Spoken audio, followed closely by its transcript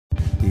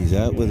He's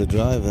out with the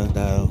driver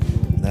now.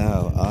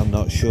 Now, I'm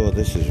not sure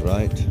this is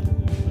right.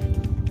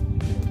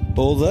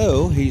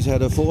 Although he's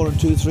had a 4 and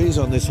 2 threes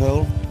on this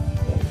hole,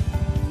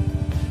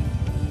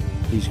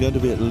 he's going to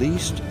be at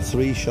least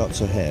 3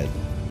 shots ahead.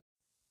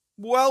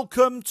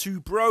 Welcome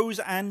to Bros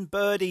and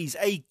Birdies,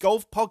 a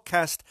golf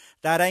podcast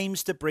that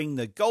aims to bring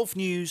the golf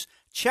news,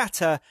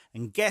 chatter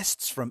and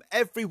guests from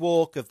every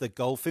walk of the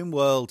golfing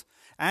world.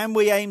 And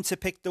we aim to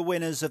pick the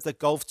winners of the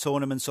golf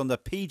tournaments on the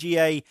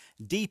PGA,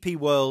 DP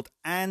World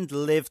and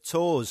Live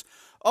Tours.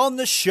 On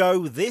the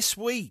show this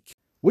week,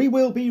 we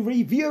will be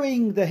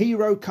reviewing the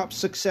Hero Cup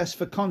success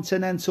for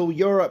Continental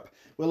Europe.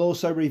 We'll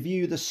also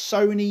review the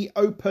Sony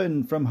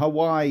Open from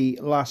Hawaii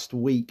last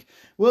week.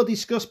 We'll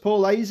discuss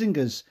Paul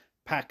Azinger's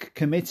PAC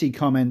committee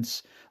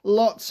comments.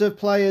 Lots of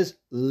players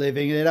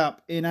living it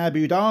up in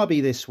Abu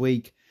Dhabi this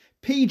week.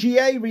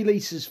 PGA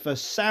releases for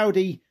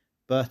Saudi,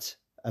 but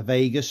a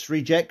Vegas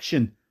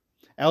rejection.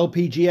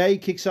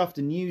 LPGA kicks off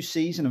the new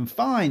season and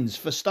fines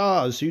for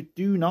stars who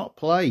do not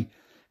play.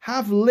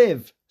 Have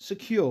Liv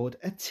secured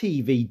a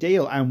TV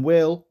deal, and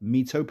will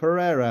Mito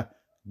Pereira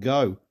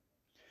go?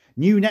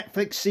 New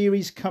Netflix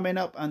series coming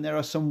up, and there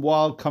are some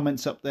wild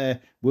comments up there.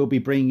 We'll be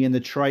bringing in the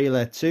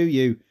trailer to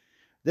you.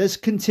 There's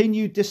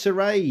continued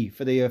disarray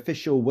for the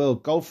official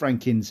World Golf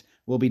Rankings.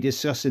 We'll be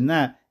discussing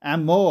that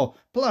and more.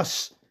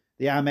 Plus,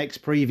 the Amex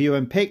preview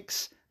and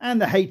picks, and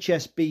the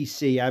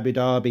HSBC Abu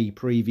Dhabi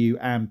preview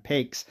and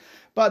picks.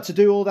 But to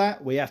do all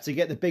that, we have to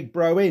get the big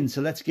bro in.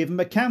 So let's give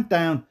him a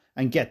countdown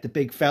and get the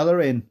big fella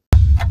in.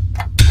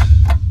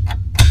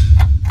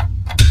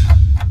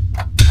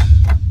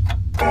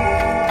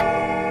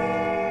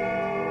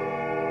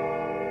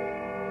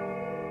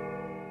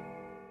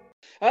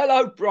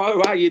 Hello,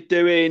 bro. How you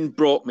doing?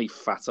 Brought me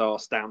fat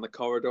ass down the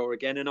corridor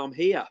again, and I'm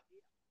here.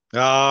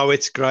 Oh,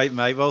 it's great,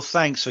 mate. Well,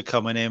 thanks for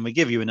coming in. We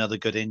give you another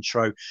good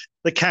intro.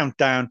 The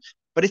countdown,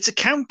 but it's a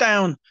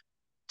countdown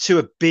to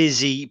a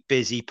busy,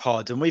 busy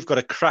pod, and we've got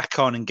to crack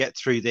on and get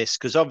through this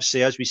because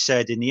obviously, as we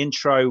said in the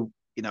intro,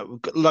 you know,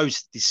 we've got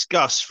loads to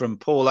discuss, from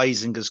Paul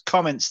Azinger's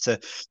comments to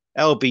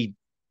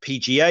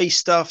LBPGA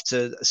stuff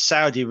to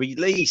Saudi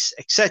release,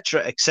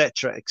 etc.,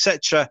 etc.,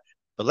 etc.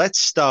 But let's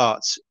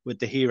start with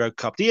the Hero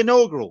Cup, the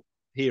inaugural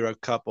Hero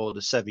Cup, or the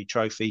Seve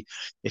Trophy,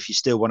 if you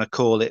still want to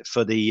call it,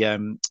 for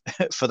the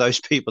for those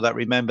people that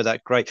remember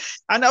that. Great.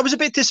 And I was a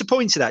bit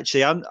disappointed,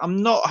 actually.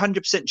 I'm not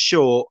 100%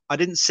 sure. I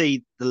didn't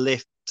see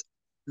the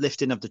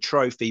lifting of the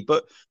trophy,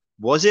 but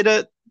was it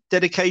a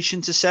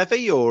dedication to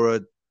Seve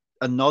or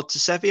a nod to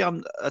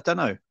Seve? I don't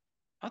know.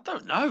 I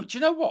don't know. Do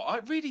you know what? I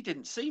really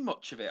didn't see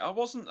much of it.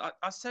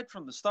 I said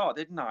from the start,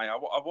 didn't I?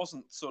 I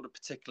wasn't sort of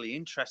particularly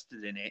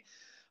interested in it.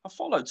 I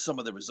followed some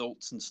of the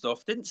results and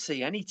stuff. Didn't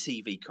see any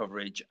TV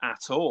coverage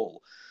at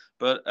all.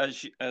 But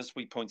as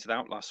we pointed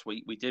out last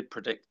week, we did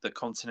predict the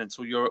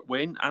Continental Europe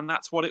win, and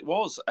that's what it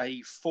was,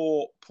 a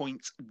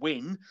 4-point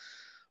win,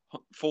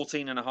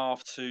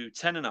 14.5 to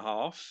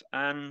 10.5,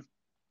 and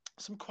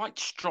some quite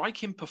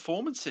striking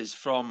performances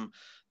from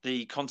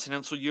the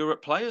Continental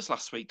Europe players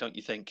last week, don't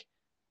you think?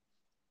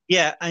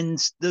 Yeah,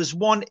 and there's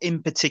one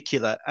in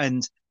particular,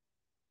 and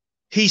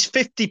he's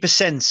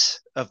 50%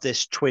 of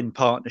this twin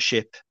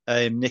partnership,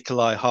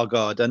 Nicolai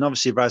Hagard, and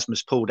obviously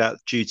Rasmus pulled out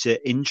due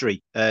to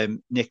injury.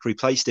 Nick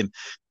replaced him.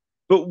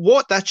 But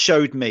what that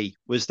showed me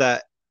was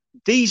that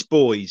these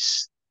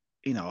boys,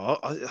 you know,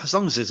 as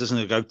long as it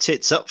doesn't go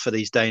tits up for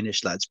these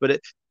Danish lads, but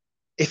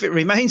if it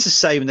remains the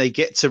same when they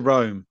get to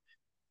Rome,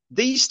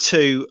 these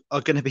two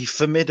are going to be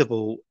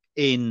formidable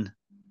in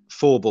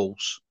 4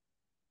 balls,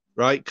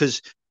 right?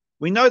 Because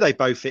we know they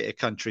both hit a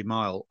country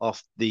mile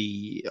off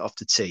the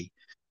tee.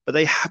 But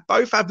they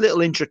both have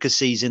little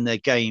intricacies in their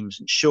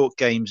games, and short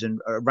games and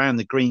around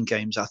the green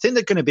games. I think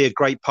they're going to be a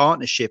great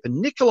partnership.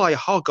 And Nicolai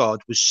Hagard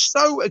was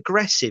so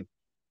aggressive,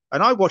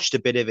 and I watched a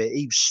bit of it.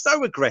 He was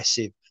so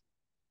aggressive.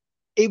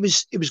 It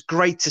was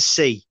great to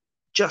see.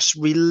 Just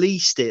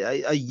released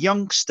it. A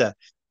youngster.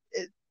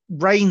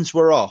 Reins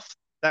were off.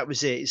 That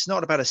was it. It's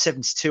not about a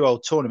 72-hole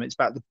tournament. It's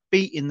about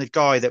beating the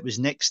guy that was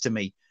next to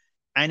me.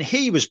 And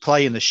he was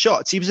playing the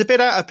shots. He was a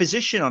bit out of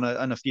position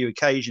on a few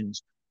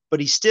occasions, but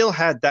he still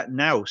had that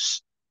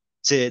nous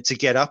to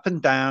get up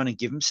and down and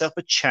give himself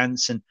a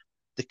chance. And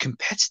the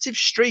competitive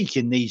streak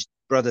in these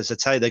brothers, I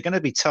tell you, they're going to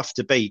be tough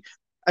to beat.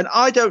 And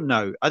I don't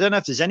know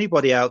if there's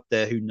anybody out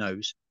there who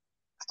knows,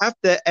 have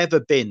there ever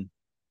been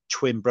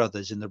twin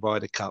brothers in the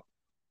Ryder Cup?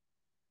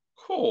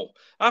 Cool.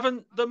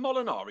 Haven't the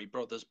Molinari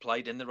brothers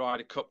played in the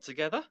Ryder Cup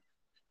together?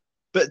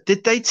 But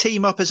did they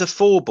team up as a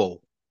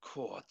 4-ball?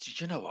 Cool.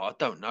 You know what? I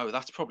don't know.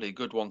 That's probably a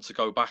good one to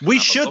go back. We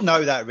should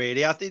know that,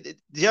 really. I think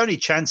the only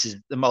chance is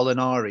the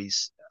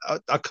Molinaris.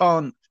 I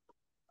can't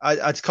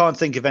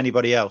think of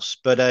anybody else.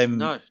 But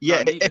no,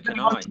 yeah, if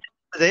anyone's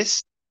for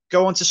this,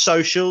 go onto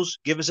socials,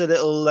 give us a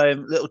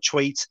little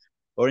tweet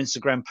or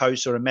Instagram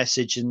post or a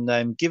message,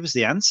 and give us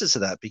the answer to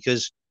that.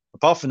 Because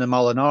apart from the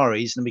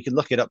Molinaris, and we can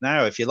look it up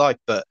now if you like,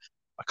 but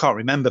I can't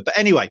remember. But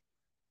anyway,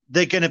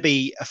 they're going to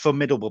be a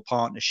formidable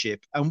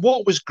partnership. And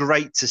what was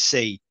great to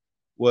see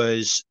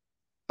was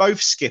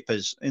both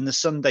skippers in the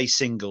Sunday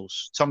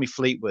singles. Tommy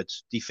Fleetwood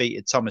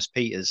defeated Thomas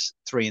Pieters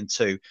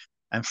 3-2,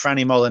 and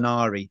Franny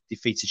Molinari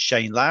defeated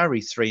Shane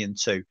Lowry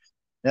 3-2.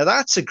 Now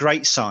that's a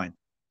great sign.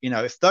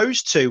 If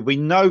those two, we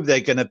know they're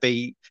going to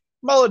be.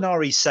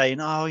 Molinari's saying,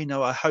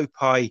 "Oh, I hope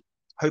I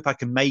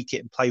can make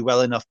it and play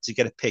well enough to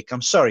get a pick."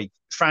 I'm sorry,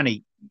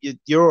 Franny,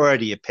 you're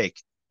already a pick,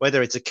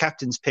 whether it's a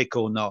captain's pick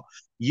or not.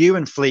 You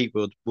and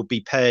Fleetwood will be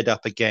paired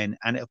up again,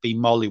 and it'll be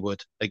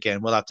Mollywood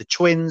again. We'll have the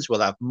twins, we'll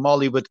have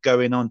Mollywood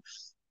going on.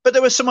 But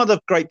there were some other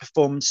great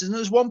performances, and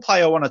there's one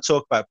player I want to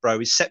talk about, bro,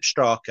 is Sepp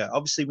Straka.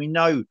 Obviously, we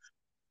know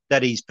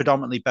that he's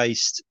predominantly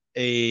based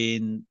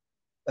in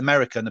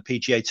America on the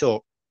PGA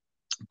Tour,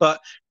 but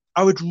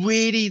I would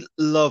really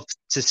love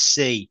to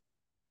see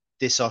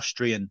this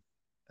Austrian.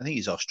 I think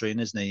he's Austrian,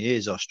 isn't he? He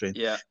is Austrian.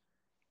 Yeah.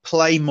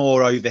 Play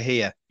more over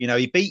here.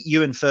 He beat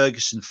Ewan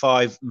Ferguson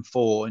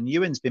 5-4, and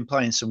Ewan's been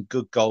playing some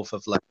good golf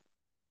of late.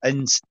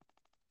 And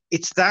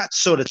it's that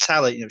sort of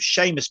talent.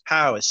 Seamus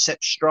Powers,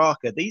 Sepp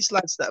Straka, these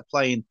lads that are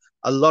playing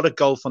a lot of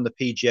golf on the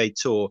PGA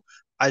Tour.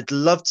 I'd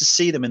love to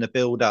see them in a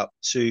build-up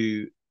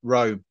to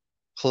Rome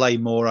play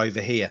more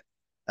over here.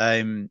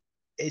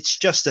 It's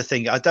just a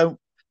thing.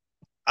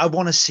 I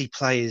want to see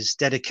players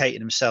dedicating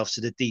themselves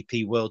to the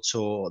DP World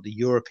Tour, or the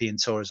European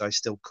Tour, as I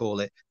still call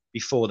it,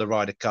 before the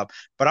Ryder Cup.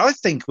 But I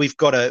think we've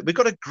got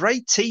a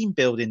great team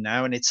building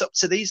now, and it's up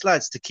to these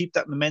lads to keep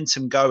that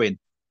momentum going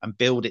and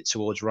build it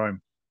towards Rome.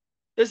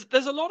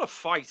 There's a lot of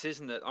fight,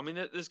 isn't it? I mean,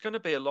 there's going to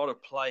be a lot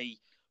of play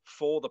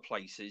for the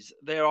places.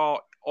 There are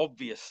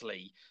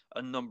obviously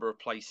a number of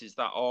places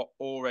that are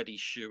already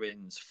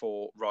shoe-ins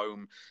for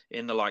Rome,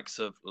 in the likes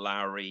of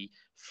Lowry,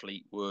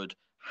 Fleetwood,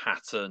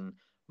 Hatton,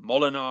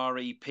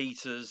 Molinari,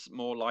 Pieters,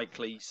 more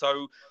likely.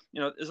 So,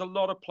 there's a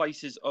lot of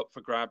places up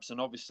for grabs,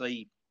 and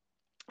obviously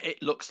it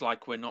looks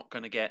like we're not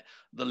going to get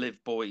the Live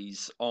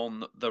boys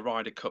on the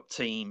Ryder Cup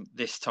team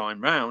this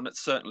time round.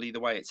 That's certainly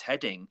the way it's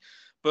heading.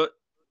 But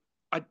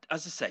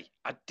as I say,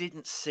 I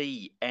didn't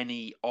see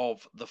any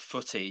of the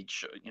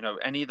footage,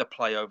 any of the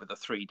play over the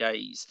 3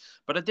 days.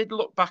 But I did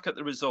look back at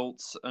the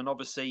results, and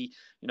obviously,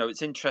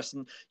 it's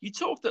interesting. You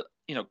talked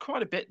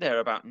quite a bit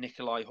there about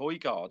Nicolai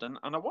Højgaard, and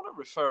I want to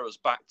refer us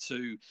back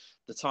to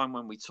the time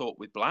when we talked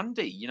with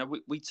Blandy.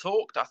 We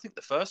talked. I think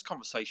the first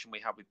conversation we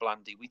had with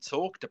Blandy, we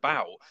talked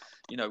about,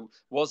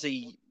 was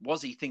he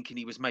thinking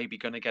he was maybe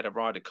going to get a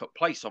Ryder Cup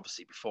place,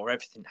 obviously before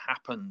everything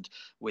happened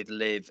with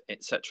Liv,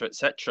 etc.,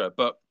 etc.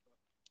 But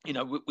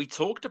we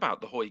talked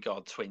about the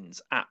Højgaard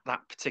twins at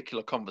that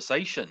particular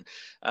conversation,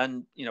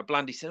 and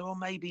Blandy said, "Oh,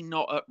 maybe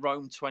not at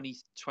Rome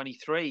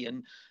 2023."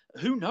 And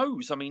who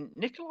knows? I mean,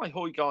 Nicolai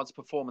Højgaard's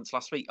performance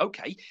last week,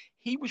 okay,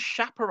 he was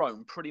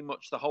chaperoned pretty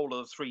much the whole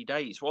of the 3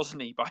 days,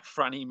 wasn't he, by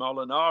Franny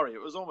Molinari?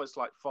 It was almost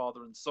like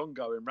father and son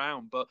going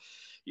round. But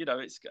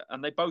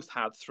and they both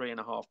had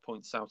 3.5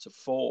 points out of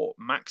 4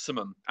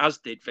 maximum, as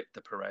did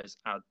Victor Perez,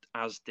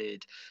 as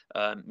did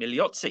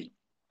Migliozzi.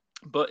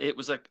 But it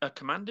was a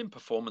commanding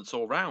performance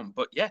all round.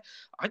 But yeah,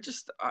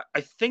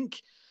 I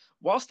think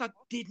whilst I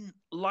didn't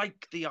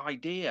like the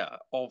idea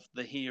of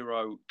the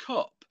Hero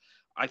Cup,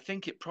 I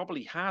think it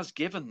probably has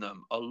given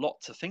them a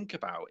lot to think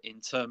about in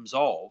terms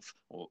of,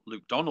 or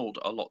Luke Donald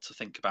a lot to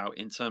think about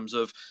in terms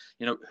of,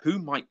 who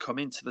might come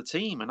into the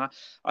team. And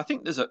I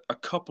think there's a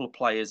couple of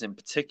players in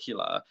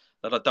particular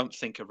that I don't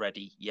think are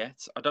ready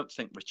yet. I don't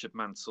think Richard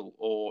Mansell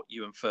or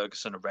Ewan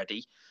Ferguson are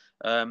ready.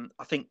 I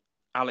think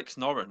Alex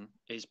Noren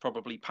is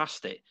probably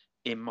past it,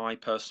 in my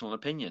personal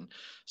opinion.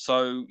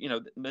 So,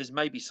 there's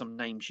maybe some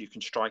names you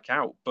can strike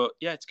out. But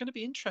yeah, it's going to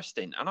be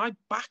interesting. And I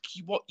back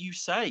what you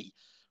say,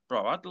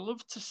 bro. I'd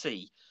love to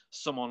see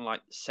someone like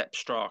Sepp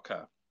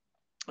Straka.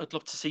 I'd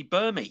love to see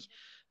Burmese,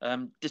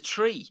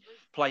 Detree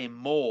playing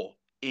more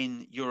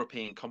in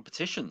European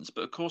competitions.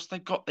 But of course,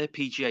 they've got their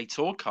PGA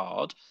Tour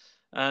card.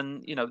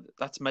 And,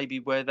 that's maybe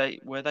where they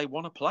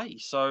want to play.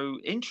 So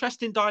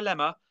interesting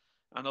dilemma.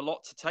 And a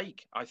lot to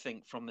take, I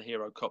think, from the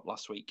Hero Cup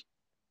last week.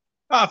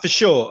 For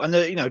sure.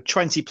 And,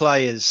 20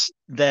 players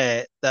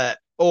there that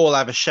all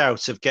have a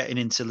shout of getting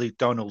into Luke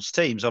Donald's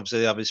teams. Obviously,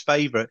 they have his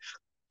favourite.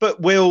 But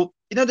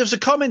there was a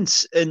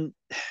comment, and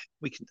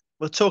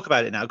we'll talk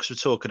about it now because we're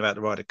talking about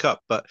the Ryder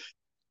Cup. But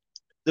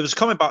there was a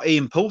comment about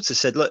Ian Poulter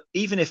said, look,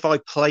 even if I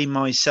play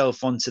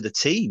myself onto the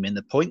team in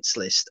the points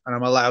list and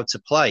I'm allowed to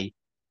play,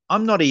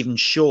 I'm not even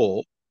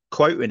sure,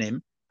 quoting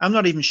him, I'm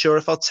not even sure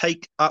if I'll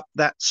take up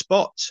that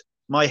spot.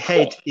 My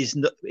head is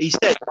not, he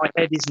said, my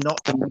head is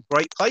not in a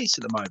great place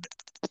at the moment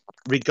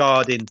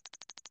regarding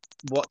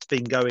what's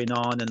been going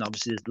on. And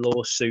obviously there's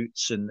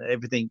lawsuits and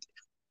everything.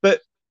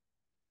 But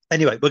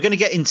anyway, we're going to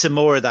get into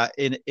more of that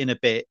in a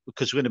bit,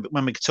 because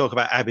when we talk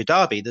about Abu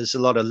Dhabi, there's a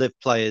lot of live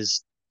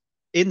players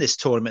in this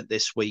tournament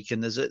this week.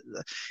 And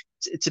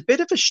it's a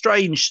bit of a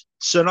strange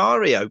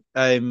scenario.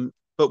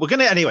 But we're going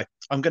to, anyway,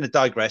 I'm going to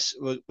digress.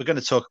 We're going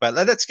to talk about,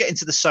 let's get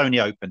into the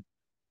Sony Open.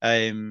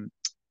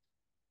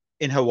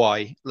 In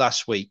Hawaii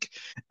last week.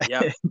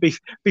 Yep.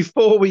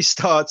 Before we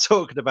start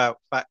talking about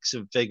facts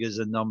and figures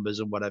and numbers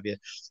and whatever,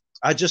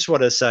 I just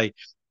want to say,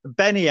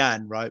 Benny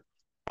Ann, right?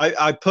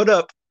 I put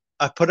up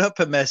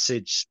a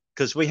message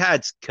because we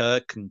had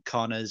Kirk and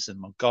Connors and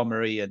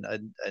Montgomery and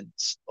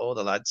all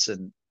the lads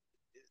and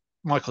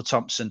Michael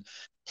Thompson,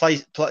 play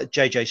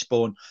JJ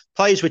Spawn,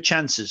 players with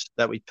chances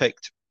that we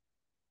picked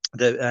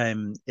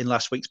in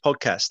last week's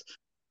podcast.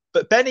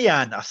 But Benny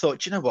Ann, I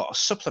thought, you know what, I'll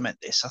supplement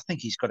this. I think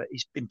he's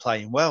been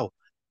playing well.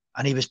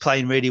 And he was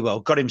playing really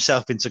well, got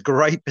himself into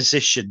great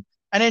position,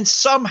 and then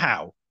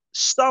somehow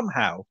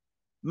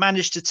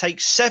managed to take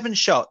 7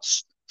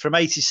 shots from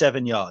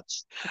 87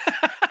 yards.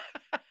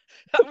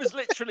 That was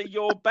literally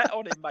your bet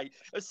on him, mate.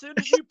 As soon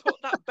as you put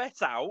that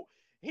bet out,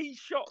 he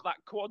shot that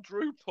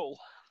quadruple.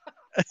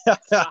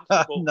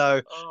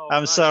 No,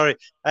 I'm sorry.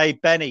 Hey,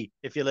 Benny,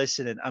 if you're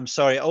listening, I'm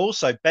sorry.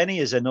 Also, Benny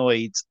is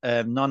annoyed,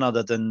 none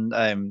other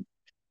than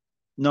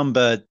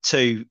number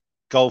 2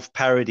 golf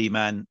parody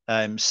man,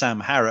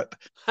 Sam Harrop.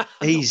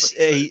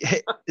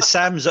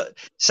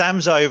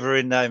 Sam's over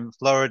in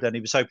Florida, and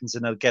he was hoping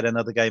to get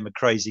another game of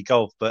crazy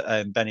golf,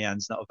 but Benny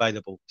Ann's not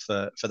available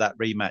for that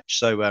rematch.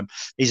 So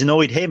he's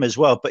annoyed him as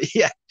well. But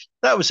yeah,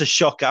 that was a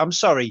shocker. I'm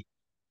sorry.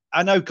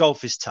 I know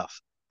golf is tough.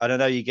 I don't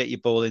know, you get your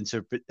ball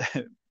into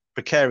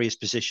precarious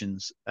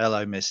positions.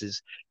 Hello,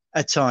 misses,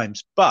 at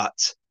times,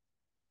 but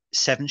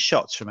 7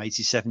 shots from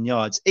 87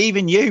 yards.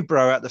 Even you,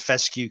 bro, at the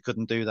fescue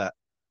couldn't do that.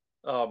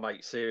 Oh,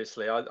 mate,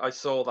 seriously, I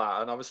saw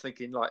that and I was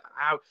thinking, like,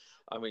 how?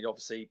 I mean,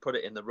 obviously, he put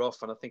it in the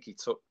rough, and I think he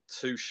took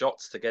 2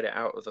 shots to get it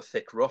out of the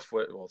thick rough,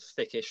 or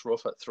thickish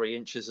rough at 3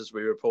 inches, as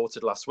we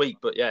reported last week.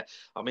 But yeah,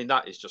 I mean,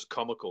 that is just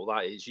comical.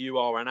 That is, you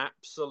are an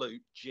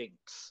absolute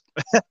jinx.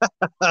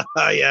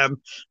 I am.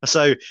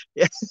 So,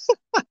 yeah.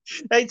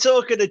 Hey,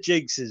 talking of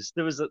jinxes,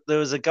 there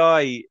was a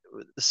guy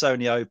at the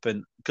Sony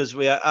Open, because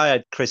I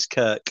had Chris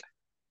Kirk,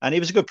 and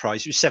he was a good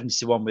price. He was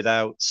 70-1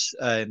 without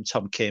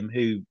Tom Kim,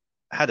 who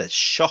had a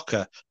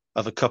shocker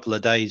of a couple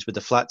of days with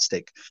the flat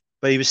stick.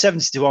 But he was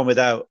 70-1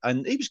 without,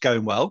 and he was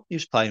going well. He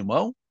was playing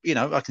well. You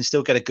know, I can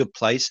still get a good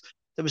place.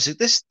 There was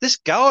this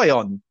guy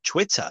on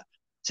Twitter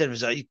said,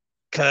 "Was like,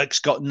 Kirk's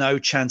got no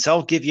chance.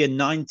 I'll give you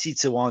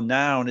 90-1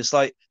 now." And it's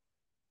like,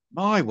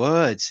 my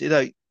words, you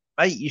know,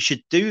 mate, you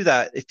should do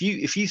that. If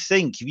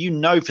you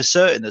know for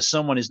certain that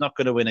someone is not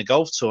going to win a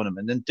golf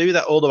tournament, then do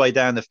that all the way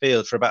down the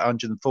field for about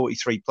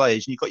 143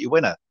 players, and you've got your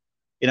winner.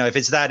 You know, if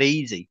it's that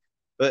easy.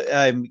 But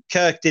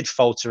Kirk did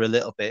falter a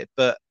little bit,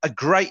 but a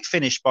great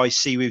finish by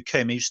Siwoo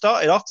Kim. He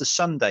started off the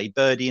Sunday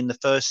birdie in the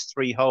first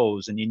 3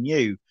 holes, and you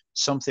knew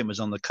something was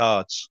on the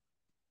cards.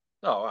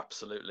 Oh,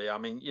 absolutely. I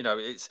mean, you know,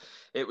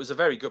 it was a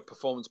very good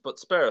performance, but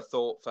spare a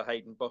thought for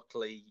Hayden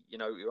Buckley, you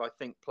know, who I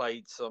think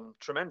played some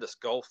tremendous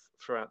golf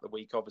throughout the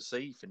week.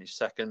 Obviously, he finished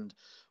second,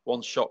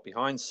 1 shot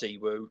behind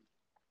Siwoo.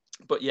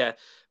 But yeah,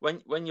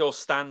 when you're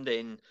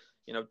standing,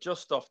 you know,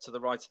 just off to the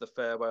right of the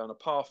fairway on a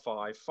par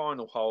 5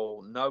 final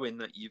hole, knowing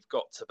that you've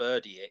got to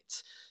birdie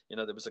it, you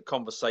know, there was a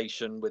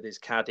conversation with his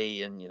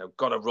caddy, and, you know,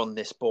 got to run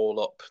this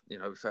ball up, you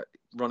know,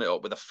 run it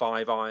up with a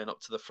 5-iron up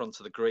to the front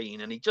of the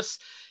green, and he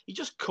just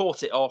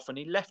caught it off, and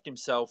he left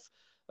himself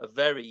a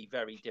very,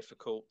 very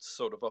difficult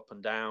sort of up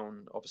and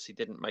down. Obviously,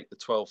 didn't make the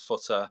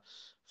 12-footer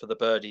for the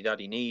birdie that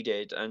he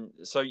needed, and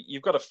so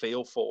you've got to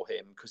feel for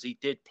him, because he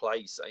did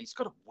play. So he's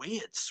got a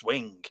weird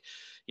swing,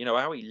 you know,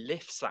 how he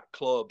lifts that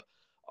club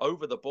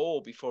over the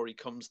ball before he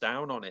comes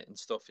down on it and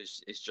stuff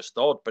is just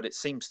odd, but it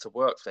seems to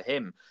work for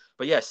him.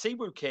 But yeah,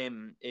 Siwoo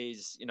Kim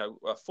is, you know,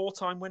 a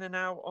 4-time winner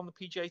now on the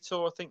PGA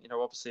Tour. I think, you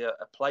know, obviously a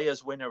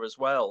players winner as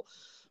well.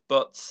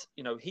 But,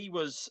 you know, he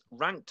was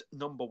ranked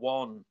number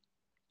 1,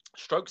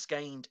 strokes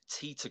gained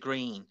tee to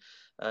green,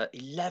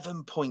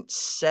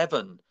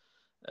 11.7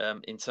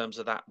 in terms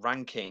of that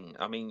ranking.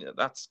 I mean,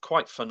 that's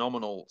quite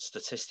phenomenal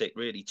statistic,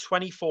 really.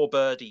 24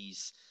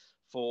 birdies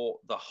for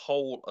the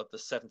whole of the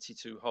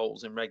 72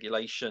 holes in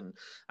regulation.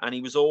 And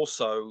he was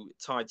also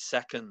tied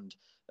second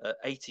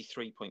at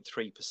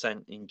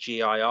 83.3% in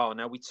GIR.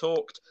 Now, we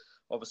talked,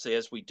 obviously,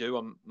 as we do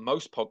on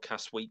most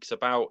podcast weeks,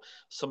 about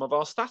some of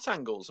our stat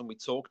angles. And we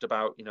talked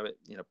about,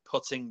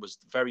 putting was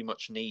very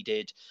much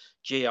needed.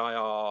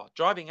 GIR,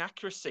 driving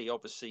accuracy,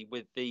 obviously,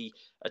 with the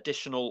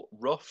additional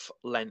rough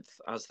length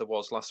as there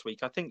was last week.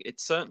 I think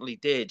it certainly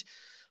did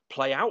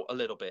play out a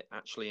little bit,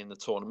 actually, in the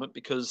tournament,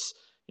 because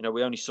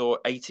we only saw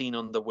 18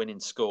 under winning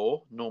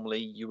score. Normally,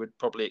 you would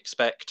probably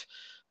expect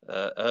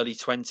early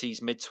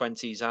 20s, mid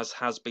 20s, as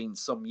has been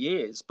some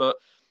years, but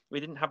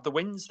we didn't have the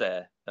wins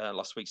there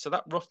last week. So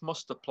that rough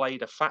must have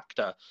played a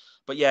factor.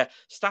 But yeah,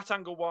 stat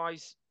angle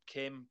wise,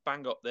 Kim,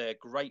 bang up there.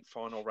 Great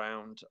final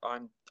round. I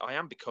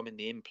am becoming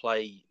the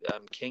in-play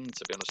king,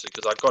 to be honest,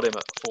 because I got him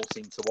at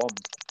 14-1.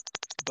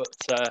 But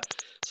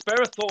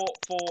spare a thought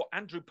for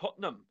Andrew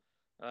Putnam,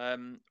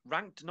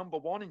 ranked number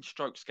 1 in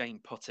strokes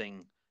gained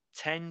putting.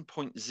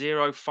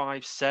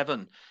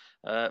 10.057,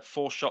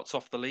 4 shots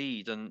off the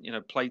lead, and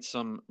played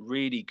some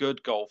really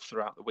good golf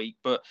throughout the week,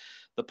 but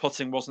the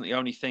putting wasn't the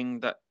only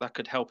thing that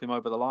could help him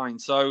over the line.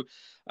 So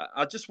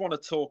I just want to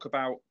talk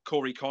about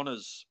Corey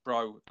Connors,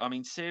 bro. I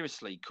mean,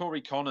 seriously,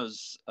 Corey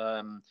Connors,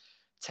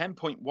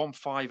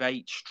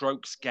 10.158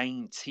 strokes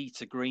gained tee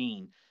to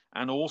green,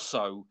 and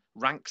also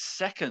ranked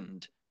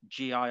second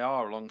GIR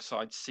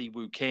alongside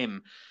Siwoo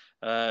Kim.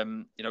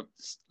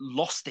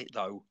 Lost it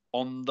though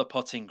on the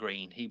putting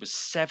green. He was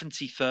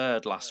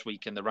 73rd last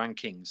week in the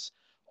rankings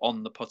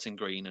on the putting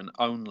green and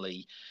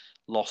only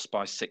lost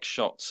by 6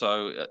 shots.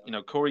 So,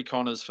 Corey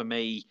Connors for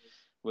me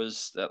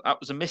that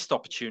was a missed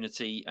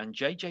opportunity. And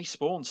JJ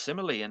Spawn,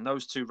 similarly, in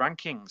those 2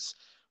 rankings,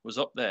 was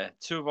up there.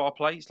 2 of our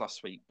plays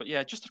last week. But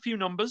yeah, just a few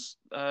numbers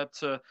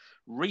to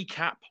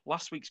recap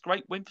last week's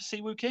great win for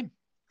Siwoo Kim.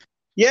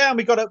 Yeah, and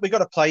we got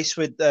a place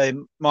with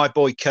my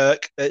boy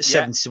Kirk at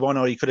 71,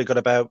 or you could have got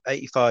about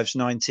 85s,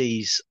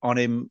 90s on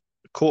him.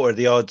 Quarter of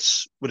the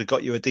odds would have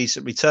got you a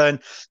decent return.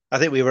 I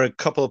think we were a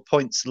couple of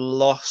points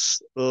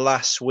lost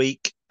last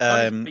week.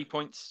 Only 3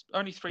 points.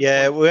 Only 3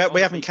 yeah, points.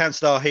 we haven't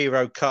cancelled our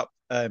Hero Cup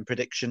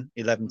prediction,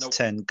 11 to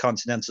 10,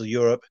 Continental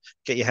Europe.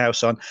 Get your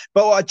house on.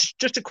 But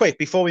just a quick,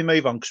 before we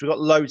move on, because we've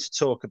got loads to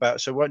talk about,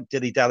 so we won't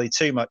dilly-dally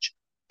too much.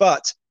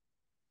 But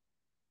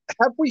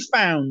have we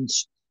found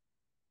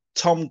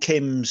Tom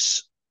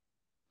Kim's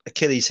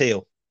Achilles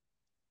heel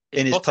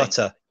in his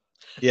putter?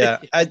 Yeah.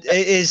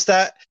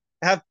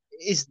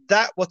 Is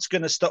that what's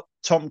going to stop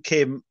Tom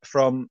Kim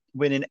from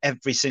winning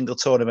every single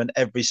tournament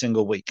every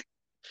single week?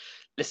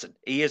 Listen,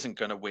 he isn't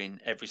going to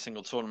win every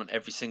single tournament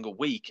every single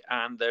week.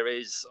 And there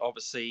is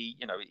obviously,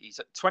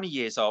 he's 20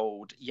 years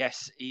old.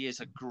 Yes, he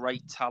is a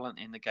great talent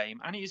in the game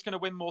and he's going to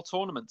win more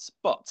tournaments.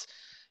 But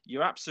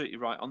you're absolutely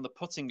right. On the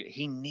putting,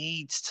 he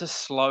needs to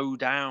slow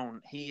down.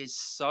 He is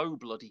so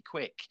bloody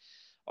quick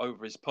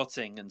over his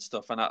putting and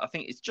stuff. And I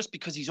think it's just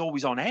because he's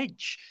always on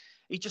edge.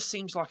 He just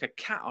seems like a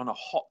cat on a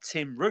hot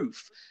tin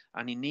roof,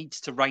 and he needs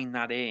to rein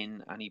that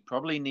in. And he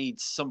probably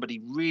needs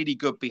somebody really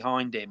good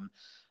behind him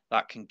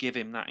that can give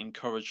him that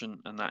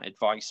encouragement and that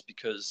advice,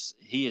 because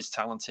he is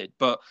talented.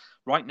 But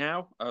right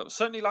now,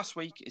 certainly last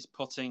week, his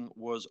putting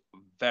was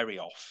very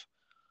off.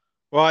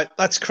 Right,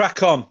 let's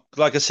crack on.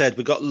 Like I said,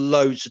 we've got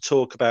loads to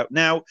talk about.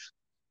 Now,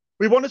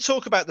 we want to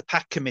talk about the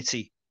PAC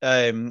committee.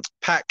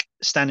 PAC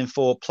standing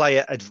for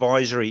Player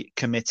Advisory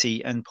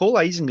Committee, and Paul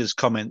Azinger's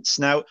comments.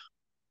 Now,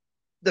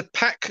 the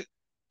PAC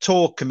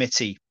Tour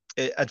Committee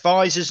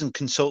advises and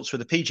consults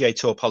with the PGA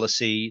Tour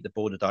policy, the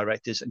board of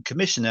directors, and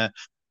Commissioner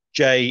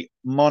Jay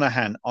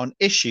Monahan on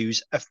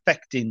issues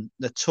affecting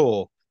the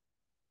tour.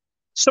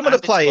 Some of the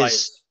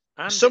players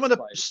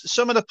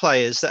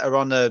that are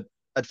on the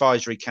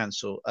advisory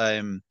council,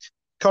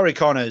 Corey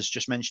Connors,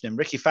 just mentioned him,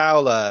 Ricky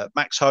Fowler,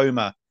 Max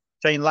Homa,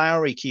 Shane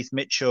Lowry, Keith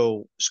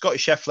Mitchell, Scotty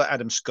Scheffler,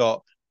 Adam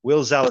Scott,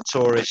 Will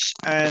Zalatoris,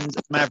 and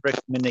Maverick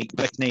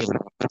McNeely,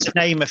 to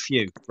name a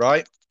few,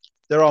 right?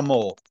 There are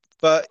more.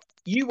 But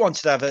you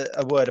wanted to have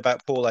a word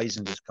about Paul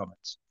Azinger's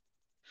comments.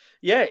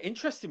 Yeah,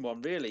 interesting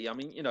one, really. I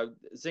mean,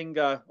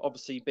 Zinger,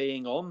 obviously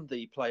being on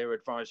the Player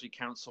Advisory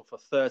Council for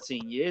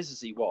 13 years as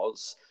he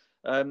was,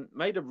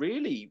 made a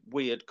really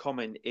weird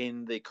comment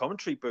in the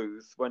commentary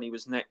booth when he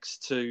was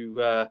next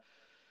to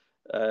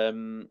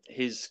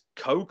his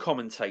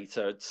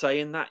co-commentator,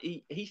 saying that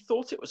he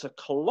thought it was a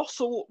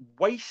colossal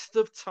waste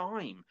of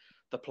time,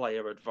 the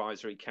Player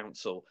Advisory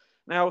Council.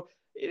 Now,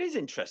 it is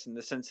interesting in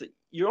the sense that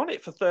you're on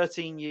it for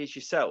 13 years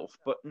yourself,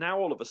 but now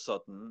all of a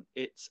sudden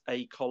it's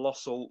a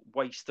colossal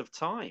waste of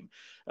time.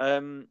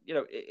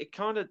 It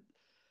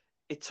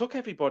took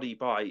everybody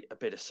by a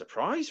bit of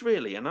surprise,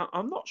 really. And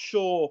I'm not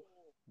sure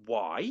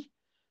why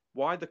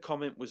the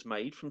comment was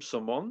made from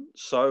someone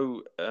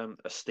so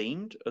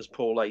esteemed as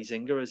Paul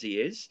Azinger as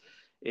he is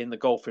in the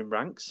golfing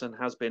ranks and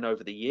has been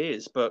over the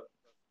years, but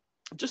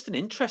just an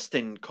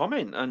interesting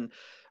comment. And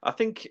I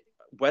think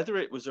whether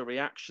it was a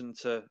reaction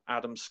to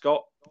Adam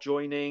Scott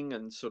joining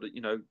and sort of,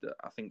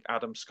 I think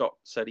Adam Scott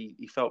said he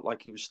felt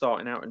like he was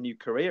starting out a new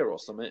career or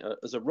something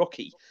as a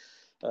rookie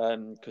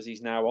because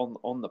he's now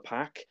on the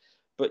PAC.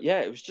 But yeah,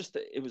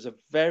 it was a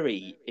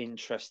very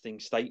interesting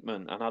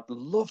statement. And I'd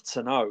love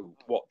to know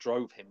what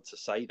drove him to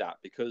say that,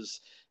 because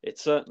it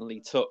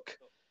certainly took,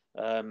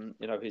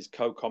 his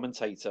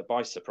co-commentator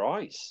by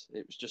surprise.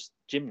 It was just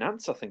Jim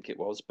Nantz, I think it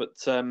was. But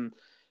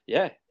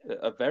yeah,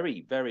 a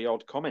very, very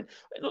odd comment.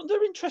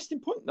 Another interesting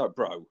point, though,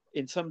 bro,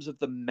 in terms of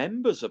the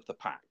members of the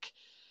PAC.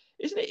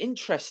 Isn't it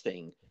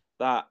interesting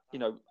that,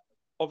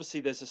 obviously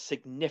there's a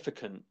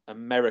significant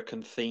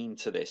American theme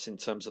to this in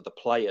terms of the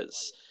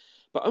players,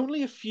 but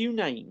only a few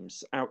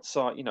names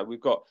outside.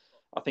 We've got,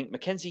 I think,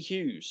 Mackenzie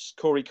Hughes,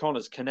 Corey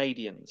Connors,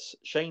 Canadians,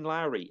 Shane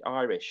Lowry,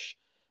 Irish,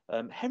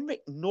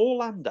 Henrik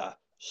Norlander,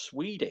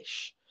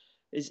 Swedish.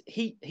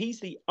 He's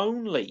the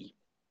only,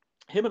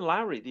 him and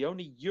Lowry, the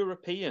only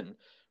European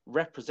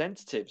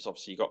representatives.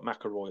 Obviously, you got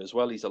McIlroy as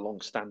well. He's a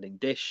long-standing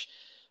dish,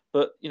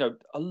 but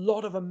a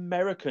lot of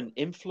American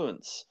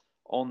influence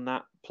on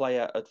that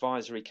Player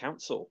Advisory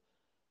Council.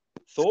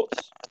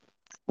 Thoughts?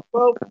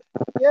 Well,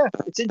 yeah,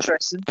 it's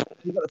interesting.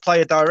 You've got the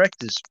player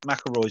directors.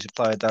 McIlroy's a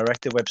player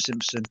director. Webb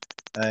Simpson,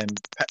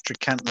 Patrick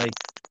Cantlay,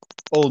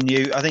 all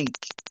new. I think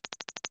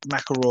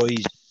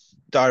McIlroy's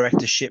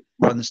directorship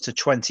runs to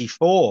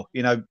 24.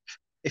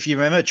 If you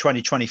remember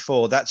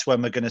 2024, that's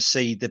when we're going to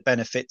see the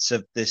benefits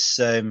of this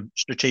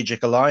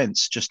strategic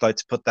alliance. Just like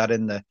to put that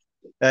in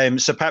there.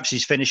 So perhaps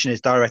he's finishing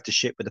his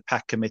directorship with the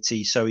PAC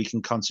committee so he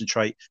can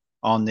concentrate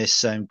on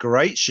this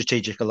great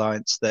strategic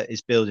alliance that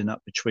is building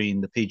up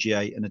between the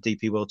PGA and the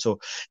DP World Tour.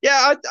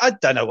 Yeah, I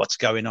don't know what's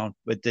going on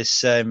with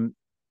this.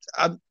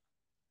 I'll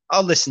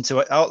listen to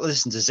it. I'll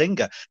listen to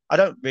Zinger. I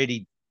don't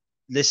really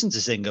listen to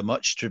Zinger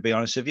much, to be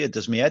honest with you. It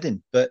does me head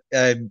in. But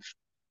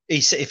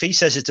if he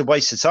says it's a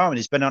waste of time and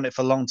he's been on it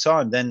for a long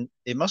time, then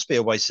it must be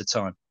a waste of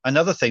time.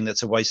 Another thing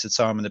that's a waste of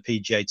time on the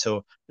PGA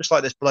Tour, just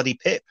like this bloody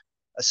PIP.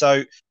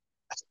 So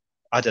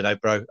I don't know,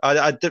 bro.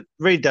 I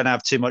really don't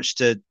have too much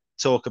to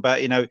talk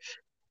about. You know,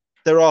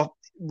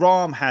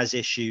 Rahm has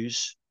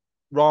issues.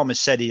 Rahm has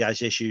said he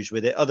has issues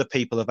with it. Other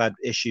people have had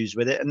issues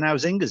with it. And now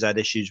Zinger's had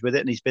issues with it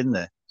and he's been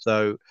there.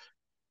 So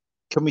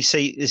can we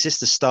see, is this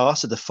the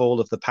start of the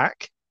fall of the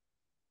pack?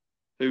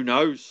 Who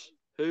knows?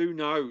 Who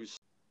knows?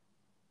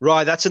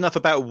 Right, that's enough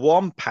about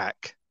one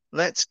pack.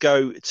 Let's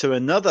go to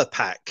another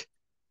pack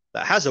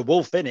that has a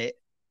wolf in it,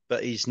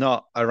 but he's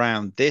not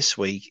around this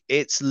week.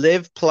 It's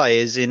live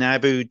players in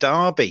Abu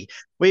Dhabi.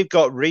 We've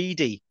got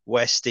Reedy,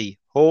 Westy,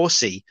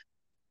 Horsey,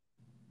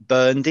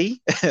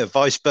 Burndy,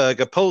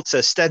 Weisberger,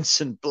 Poulter,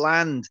 Stenson,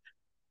 Bland.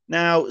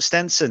 Now,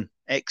 Stenson,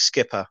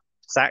 ex-skipper,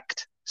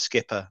 sacked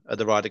skipper of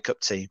the Ryder Cup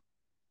team.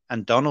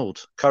 And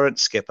Donald, current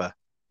skipper,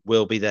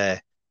 will be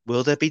there.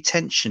 Will there be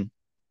tension?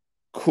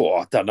 Oh,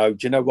 I don't know.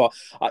 Do you know what?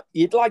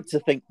 You'd like to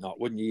think not,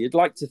 wouldn't you? You'd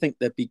like to think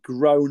they'd be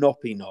grown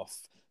up enough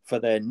for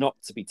there not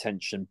to be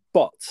tension.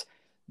 But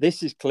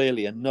this is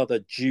clearly another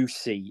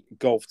juicy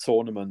golf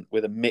tournament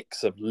with a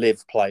mix of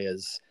live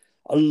players.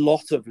 A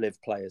lot of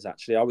live players,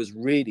 actually. I was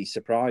really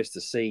surprised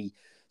to see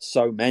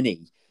so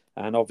many.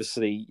 And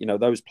obviously, you know,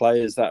 those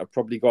players that have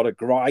probably got a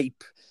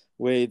gripe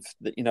with,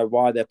 you know,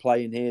 why they're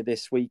playing here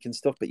this week and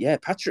stuff. But yeah,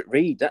 Patrick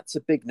Reed, that's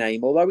a big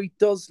name, although he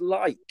does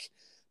like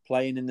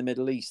playing in the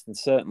Middle East and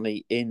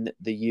certainly in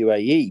the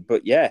UAE.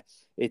 But yeah,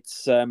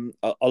 it's a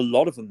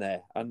lot of them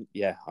there. And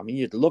yeah, I mean,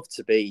 you'd love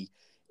to be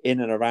in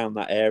and around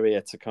that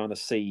area to kind of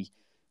see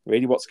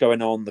really what's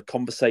going on, the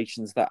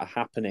conversations that are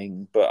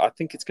happening. But I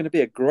think it's going to be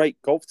a great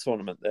golf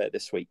tournament there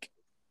this week.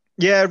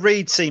 Yeah,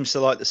 Reed seems to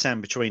like the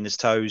sand between his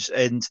toes,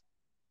 and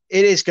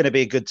it is going to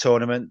be a good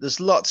tournament. There's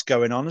lots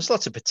going on. There's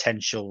lots of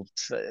potential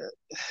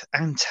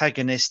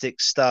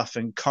antagonistic stuff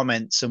and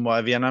comments and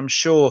whatever. And I'm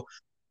sure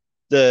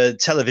the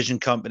television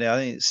company, I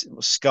think it's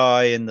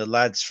Sky, and the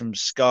lads from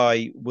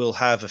Sky will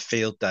have a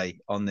field day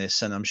on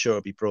this, and I'm sure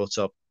it'll be brought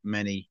up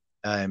many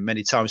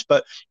times.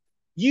 But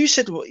you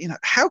said, well, you know,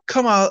 how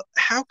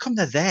come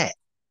they're there?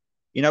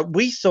 You know,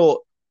 we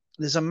thought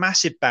there's a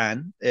massive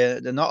ban.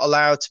 They're not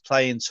allowed to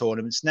play in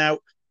tournaments now.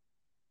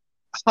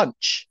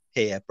 Hunch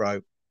here,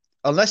 bro.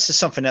 Unless there's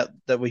something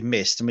that we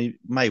missed, and we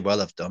may well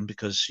have done,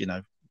 because, you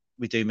know,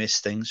 we do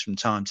miss things from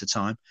time to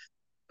time.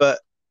 But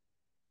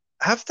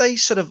have they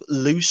sort of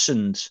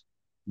loosened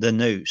the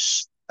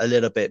noose a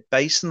little bit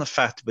based on the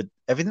fact with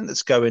everything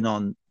that's going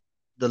on,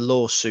 the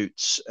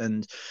lawsuits,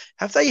 and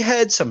have they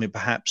heard something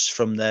perhaps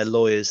from their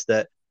lawyers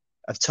that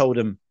have told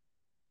them,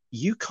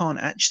 you can't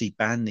actually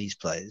ban these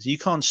players, you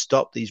can't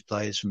stop these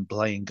players from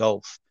playing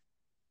golf?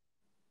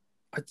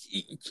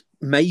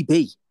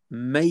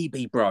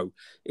 Maybe, bro.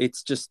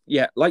 It's just,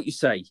 yeah, like you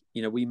say,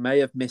 you know, we may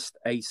have missed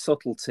a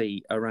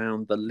subtlety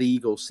around the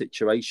legal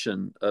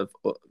situation of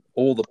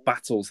all the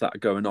battles that are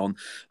going on.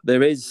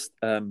 There is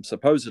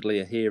supposedly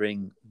a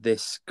hearing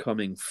this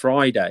coming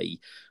Friday.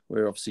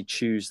 We're obviously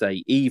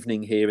Tuesday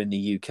evening here in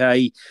the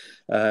UK,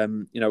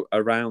 you know,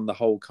 around the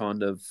whole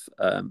kind of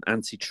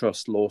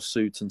antitrust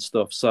lawsuit and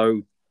stuff.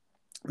 So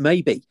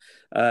maybe.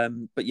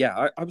 But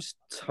yeah, I was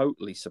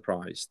totally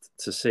surprised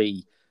to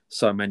see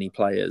so many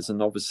players.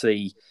 And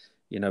obviously,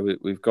 you know,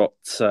 we've got,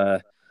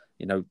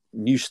 you know,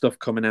 new stuff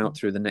coming out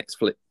through the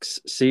Netflix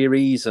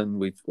series. And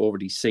we've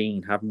already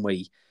seen, haven't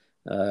we,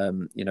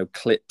 you know,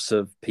 clips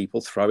of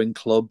people throwing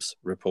clubs,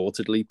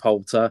 reportedly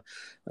Poulter.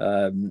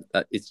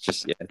 It's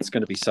just, yeah, it's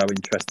going to be so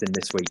interesting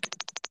this week.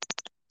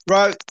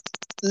 Right.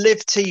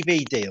 Live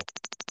TV deal.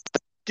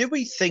 Do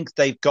we think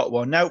they've got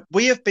one? Now,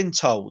 we have been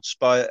told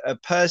by a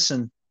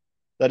person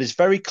that is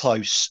very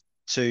close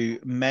to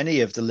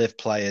many of the live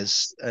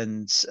players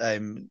and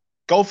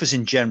golfers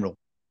in general.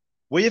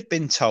 We have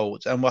been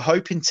told, and we're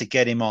hoping to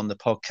get him on the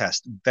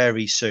podcast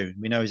very soon.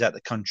 We know he's out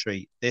the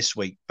country this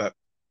week, but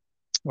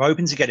we're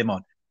hoping to get him on.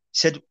 He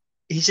said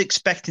he's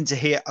expecting to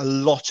hear a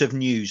lot of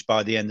news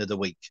by the end of the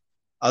week.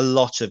 A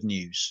lot of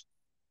news.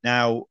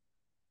 Now,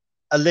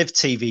 a live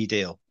TV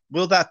deal,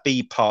 will that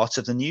be part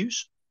of the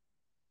news?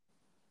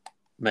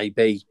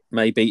 Maybe.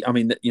 I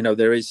mean, you know,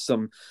 there is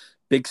some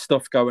big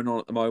stuff going on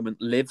at the moment.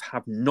 Liv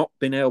have not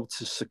been able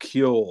to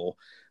secure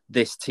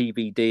this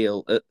TV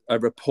deal. A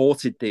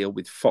reported deal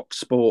with Fox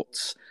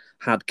Sports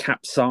had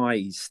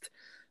capsized,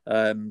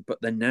 but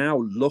they're now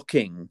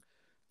looking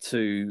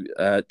to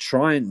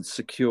try and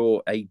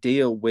secure a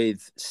deal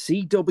with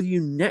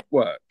CW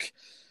Network,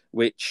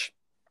 which,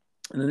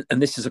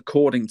 and this is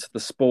according to the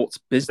Sports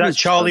Business. Is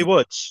that Charlie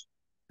Woods?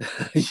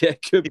 Yeah,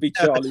 could be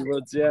Charlie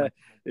Woods, yeah.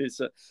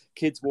 It's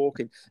kids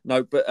walking.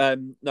 No, but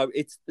no,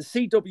 it's the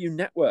CW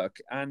network,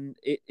 and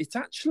it's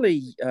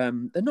actually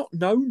they're not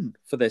known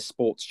for their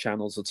sports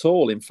channels at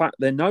all. In fact,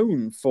 they're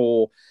known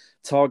for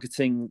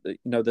targeting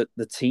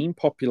the teen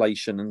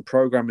population and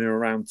programming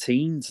around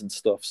teens and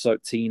stuff, so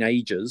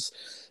teenagers,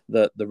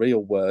 the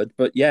real word.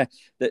 But yeah,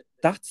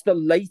 that's the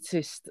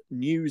latest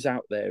news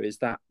out there, is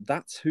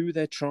that's who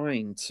they're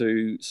trying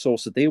to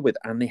source a deal with,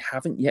 and they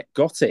haven't yet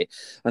got it.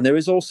 And there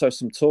is also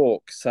some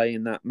talk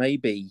saying that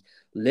maybe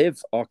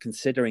Live are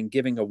considering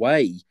giving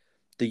away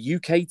the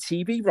UK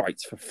TV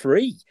rights for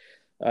free.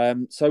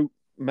 So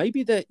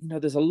maybe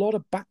there's a lot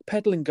of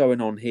backpedaling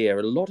going on here,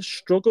 a lot of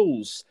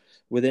struggles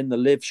within the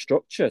Live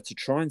structure to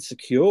try and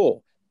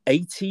secure a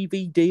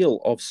TV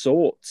deal of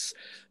sorts.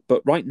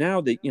 But right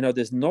now,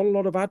 there's not a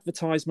lot of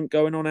advertisement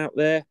going on out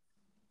there,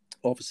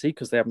 obviously,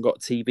 because they haven't got a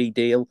TV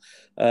deal.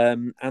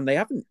 And they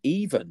haven't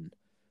even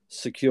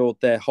secured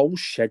their whole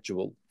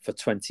schedule for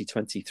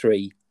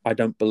 2023, I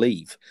don't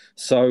believe.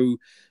 So,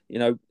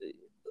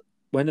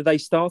 when are they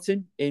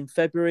starting? In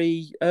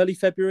February, early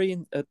February,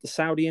 at the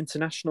Saudi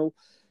International.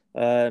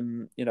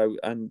 And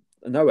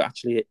no,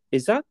 actually,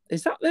 is that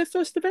their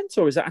first event,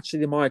 or is that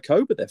actually the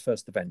Mayakoba their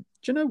first event?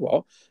 Do you know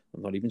what?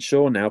 I'm not even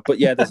sure now. But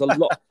yeah, there's a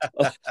lot.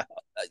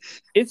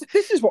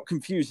 This is what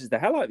confuses the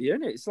hell out of you,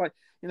 isn't it? It's like,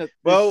 there's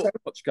so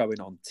much going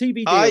on.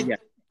 TBD,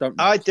 don't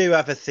know. I do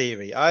have a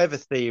theory. I have a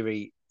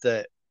theory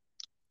that,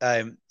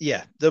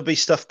 there'll be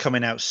stuff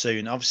coming out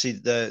soon. Obviously,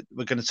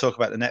 we're going to talk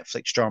about the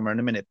Netflix drama in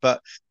a minute,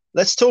 but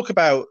let's talk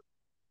about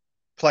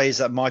players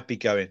that might be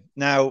going.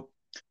 Now,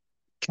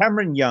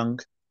 Cameron Young,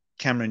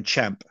 Cameron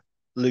Champ,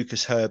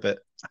 Lucas Herbert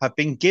have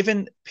been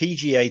given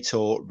PGA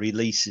Tour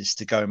releases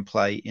to go and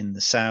play in the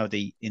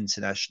Saudi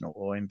International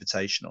or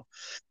Invitational.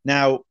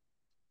 Now,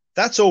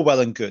 that's all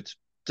well and good.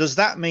 Does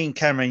that mean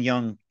Cameron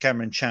Young,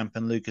 Cameron Champ,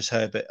 and Lucas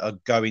Herbert are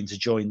going to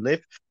join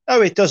Live?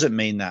 No, it doesn't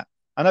mean that.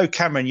 I know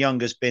Cameron Young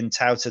has been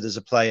touted as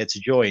a player to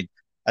join,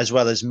 as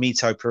well as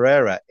Mito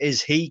Pereira.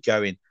 Is he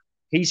going?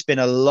 He's been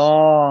a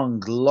long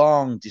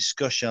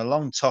discussion, a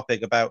long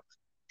topic about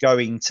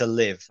going to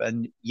Live,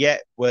 and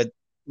yet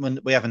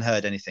we haven't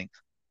heard anything.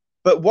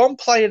 But one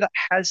player that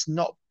has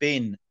not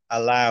been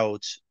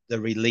allowed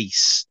the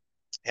release,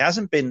 he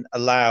hasn't been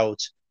allowed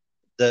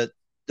the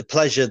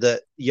pleasure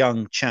that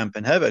Young, Champ,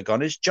 and Herbert have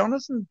gone, is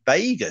Jonathan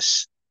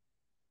Vegas.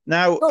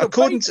 Now,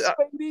 according to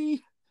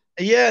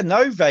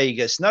no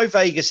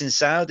Vegas in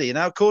Saudi. And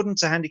now, according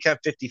to Handicap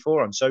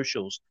 54 on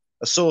socials,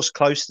 a source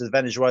close to the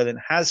Venezuelan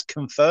has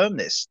confirmed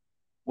this.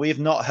 We have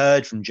not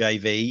heard from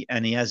JV,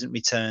 and he hasn't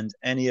returned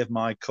any of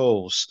my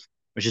calls,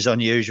 which is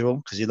unusual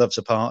because he loves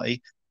a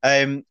party.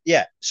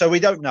 So we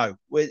don't know.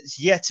 It's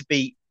yet to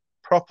be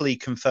properly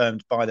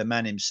confirmed by the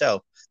man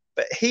himself,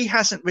 but he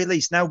hasn't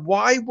released. Now,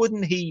 why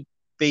wouldn't he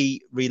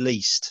be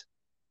released?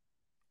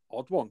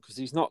 Odd one, because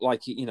he's not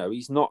like,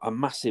 he's not a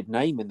massive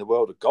name in the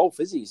world of golf,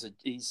 is he?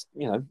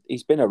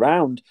 He's been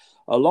around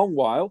a long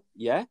while.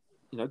 Yeah,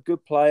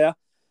 good player,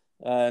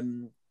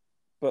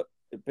 but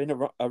been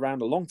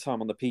around a long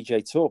time on the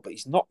PGA Tour. But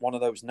he's not one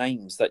of those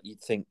names that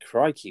you'd think,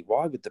 crikey,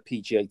 why would the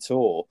PGA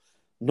Tour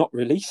not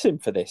release him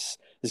for this?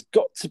 There's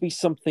got to be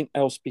something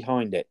else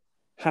behind it.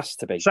 Has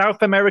to be.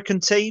 South American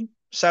team,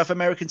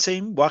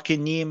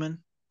 Joaquin Niemann,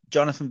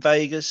 Jonathan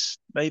Vegas,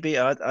 maybe.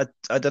 I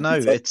don't know.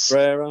 It's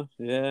Pereira,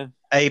 yeah.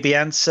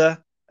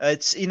 Abianza.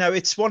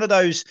 It's one of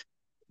those.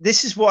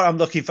 This is what I'm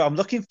looking for. I'm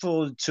looking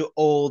forward to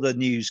all the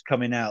news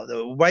coming out.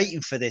 We're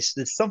waiting for this.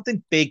 There's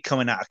something big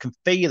coming out. I can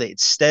feel it.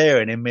 It's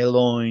staring in my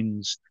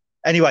loins.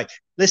 Anyway,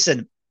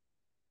 listen,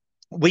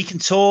 we can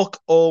talk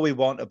all we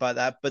want about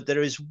that, but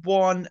there is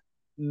one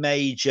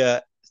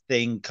major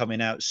thing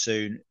coming out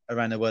soon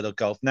around the world of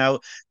golf.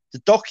 Now, the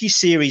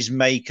docu-series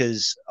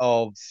makers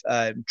of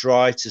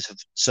Drive to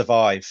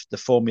Survive, the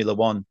Formula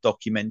One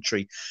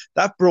documentary,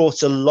 that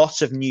brought a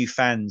lot of new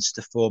fans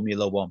to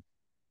Formula One.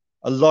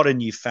 A lot of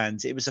new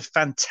fans. It was a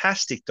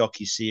fantastic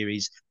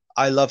docu-series.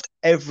 I loved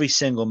every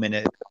single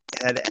minute.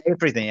 It had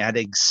everything. It had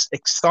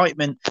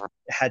excitement.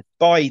 It had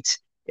bite.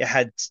 It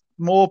had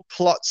more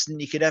plots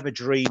than you could ever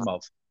dream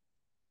of.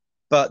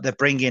 But they're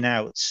bringing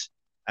out,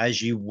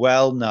 as you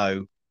well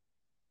know,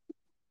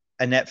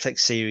 a Netflix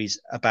series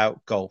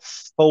about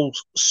golf. Full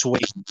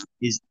Swing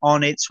is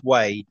on its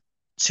way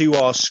to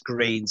our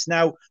screens.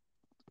 Now,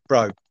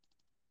 bro,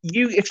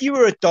 if you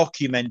were a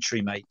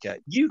documentary maker,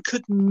 you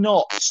could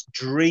not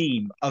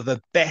dream of a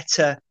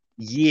better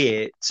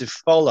year to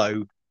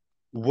follow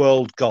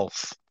world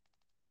golf.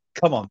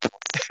 Come on.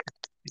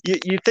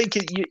 You're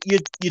thinking, you're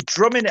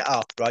drumming it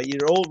up, right?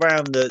 You're all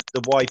around the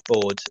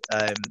whiteboard,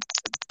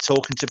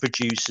 talking to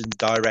producers and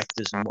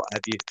directors and what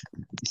have you.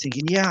 You're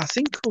thinking, yeah, I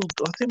think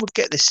we'll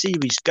get this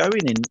series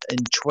going in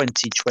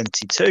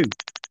 2022.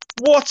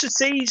 What a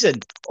season!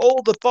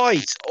 All the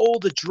bite, all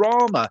the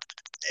drama,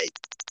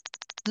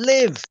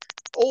 Live,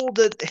 all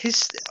the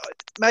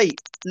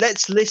mate.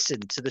 Let's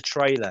listen to the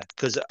trailer,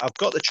 because I've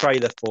got the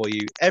trailer for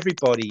you.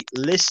 Everybody,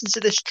 listen to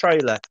this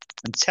trailer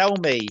and tell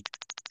me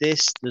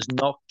this does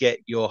not get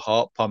your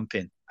heart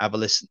pumping. Have a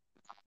listen.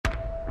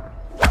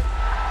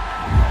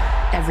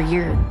 Every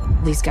year,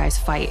 these guys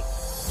fight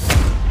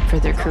for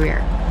their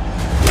career.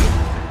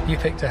 You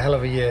picked a hell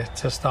of a year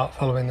to start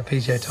following the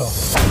PGA Tour.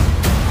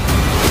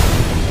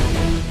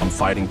 I'm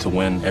fighting to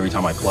win every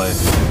time I play.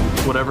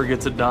 Whatever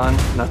gets it done,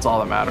 that's all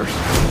that matters.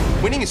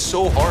 Winning is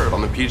so hard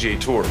on the PGA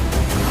Tour. At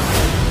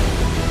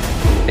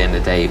the end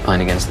of the day, you're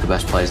playing against the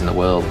best players in the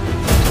world.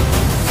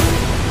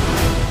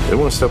 They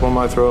want to step on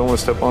my throat, I want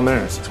to step on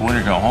theirs. It's win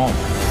or go home.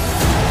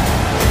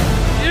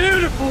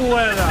 Beautiful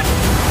weather.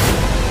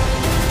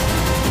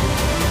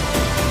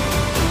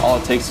 All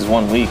it takes is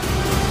 1 week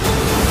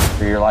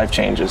for your life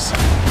changes.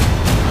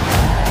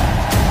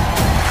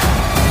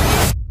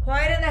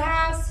 Quiet in the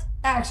house.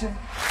 Action.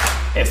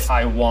 If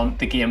I want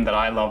the game that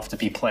I love to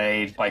be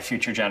played by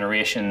future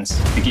generations,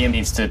 the game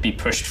needs to be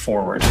pushed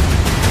forward.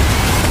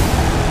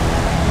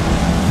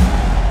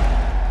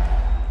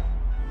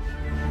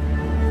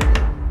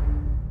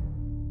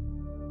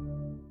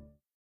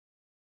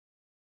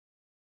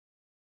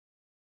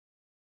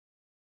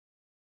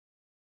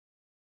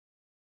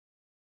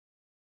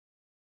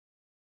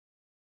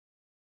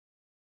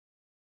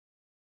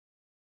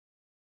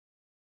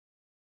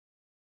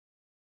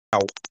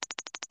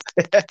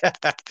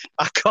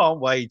 I can't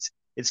wait.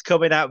 It's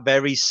coming out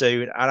very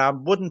soon, and I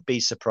wouldn't be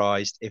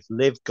surprised if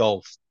Live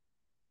Golf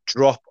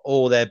drop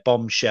all their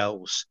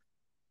bombshells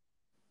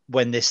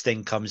when this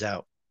thing comes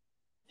out.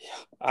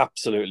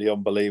 Absolutely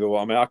unbelievable.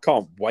 I mean, I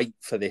can't wait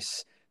for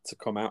this to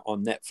come out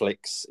on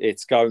Netflix.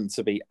 It's going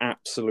to be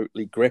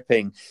absolutely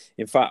gripping.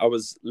 In fact, I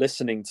was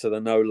listening to the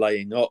No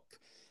Laying Up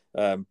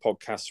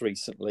podcast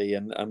recently,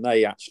 and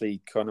they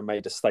actually kind of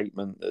made a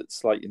statement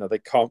that's like, they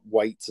can't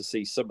wait to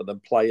see some of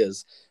them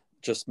players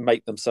just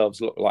make themselves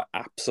look like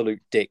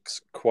absolute dicks,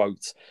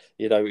 quote.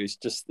 It's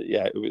just,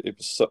 it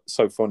was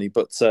so funny.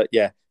 But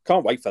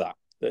can't wait for that.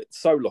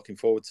 So looking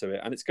forward to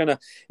it. And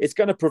it's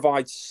gonna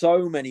provide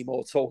so many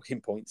more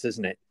talking points,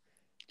 isn't it?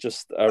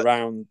 Just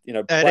around,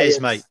 players, it is,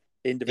 mate.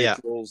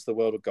 Individuals, the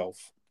world of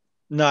golf.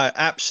 No,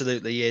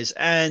 absolutely is.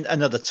 And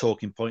another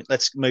talking point.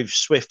 Let's move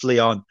swiftly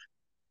on.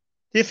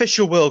 The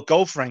official world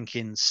golf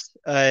rankings,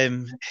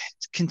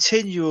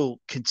 continual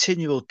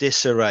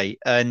disarray.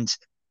 And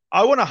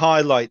I want to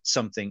highlight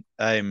something.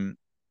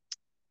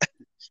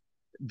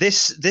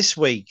 This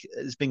week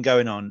has been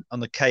going on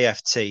the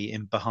KFT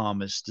in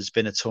Bahamas. There's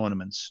been a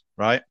tournament,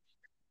 right?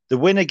 The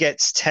winner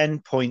gets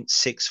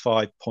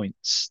 10.65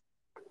 points.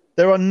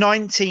 There are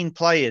 19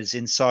 players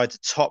inside the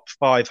top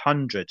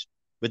 500,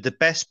 with the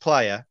best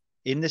player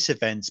in this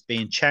event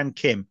being Chan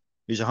Kim,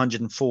 who's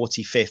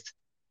 145th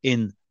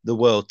in the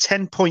world.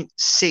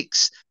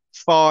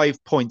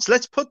 10.65 points.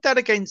 Let's put that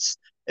against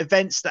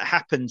events that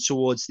happened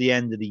towards the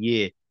end of the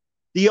year.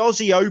 The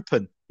Aussie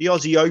Open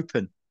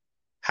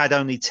had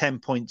only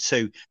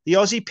 10.2. The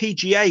Aussie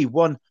PGA,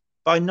 won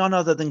by none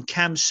other than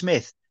Cam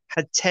Smith,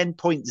 had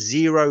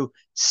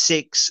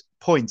 10.06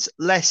 points,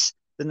 less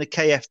than the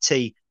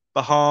KFT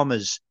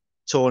Bahamas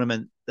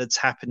tournament that's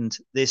happened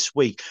this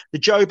week. The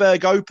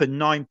Joburg Open,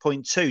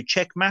 9.2.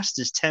 Czech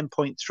Masters,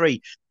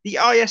 10.3. The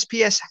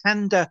ISPS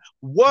Handa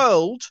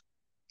World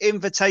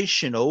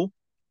Invitational,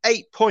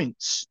 8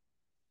 points.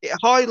 It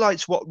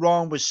highlights what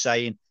Ron was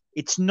saying.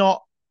 It's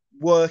not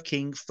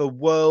working for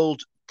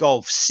world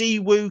golf.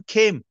 Siwoo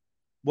Kim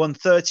won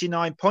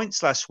 39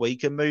 points last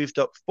week and moved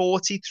up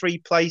 43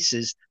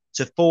 places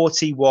to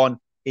 41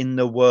 in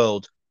the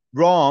world.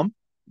 Rahm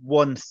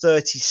won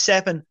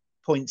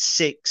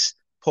 37.6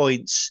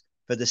 points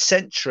for the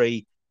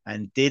century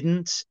and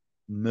didn't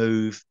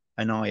move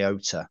an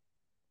iota.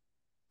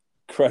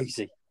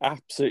 Crazy.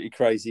 Absolutely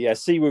crazy. Yeah,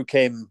 Siwoo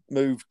Kim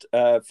moved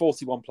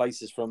 41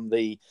 places from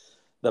the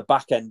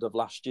back end of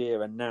last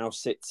year and now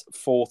sits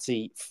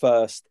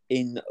 41st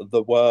in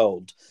the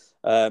world.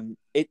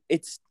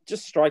 It's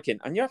just striking.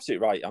 And you're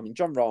absolutely right. I mean,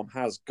 Jon Rahm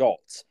has got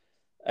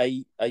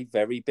a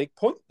very big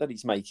point that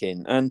he's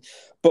making.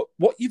 But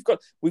what you've got,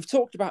 we've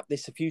talked about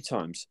this a few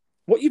times.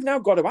 What you've now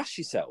got to ask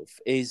yourself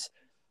is,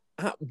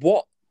 at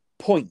what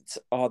point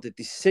are the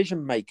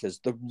decision makers,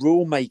 the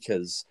rule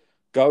makers,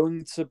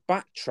 going to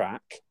backtrack,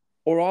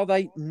 or are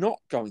they not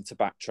going to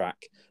backtrack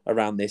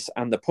around this?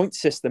 And the point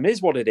system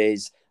is what it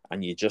is,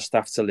 and you just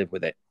have to live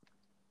with it.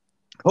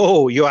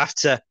 Oh, you have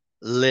to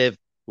live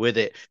with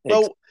it.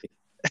 Well,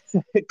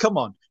 come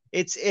on.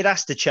 It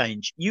has to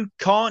change. You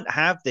can't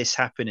have this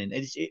happening.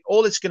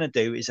 All it's going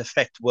to do is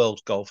affect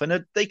world golf.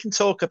 And they can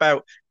talk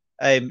about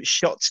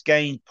shots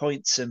gained,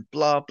 points, and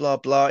blah, blah,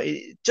 blah.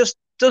 It just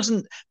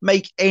doesn't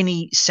make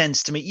any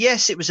sense to me.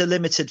 Yes, it was a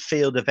limited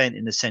field event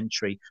in the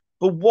century,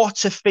 but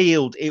what a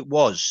field it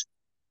was.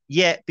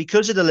 Yet,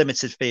 because of the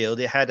limited field,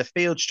 it had a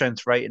field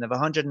strength rating of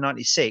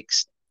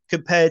 196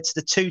 compared to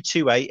the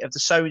 228 of the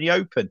Sony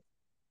Open.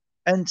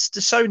 And the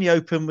Sony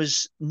Open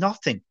was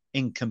nothing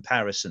in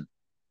comparison.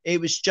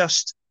 It was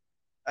just,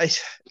 I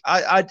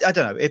don't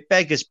know, it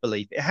beggars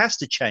belief. It has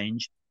to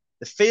change.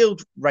 The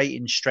field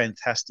rating strength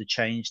has to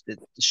change. The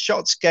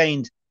shots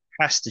gained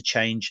has to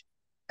change.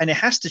 And it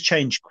has to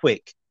change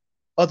quick.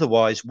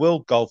 Otherwise,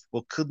 world golf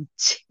will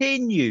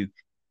continue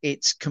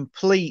its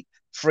complete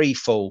free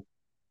fall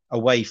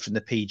away from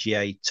the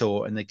PGA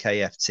Tour and the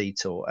KFT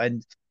Tour.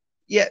 And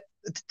yet,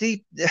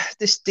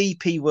 this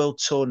DP World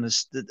Tour and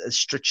the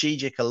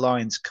strategic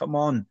alliance. Come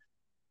on,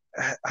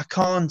 I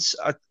can't.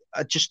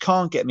 I just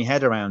can't get my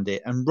head around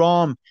it. And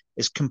Rahm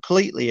is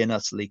completely and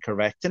utterly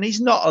correct, and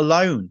he's not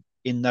alone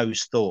in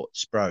those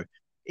thoughts, bro.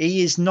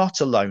 He is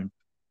not alone.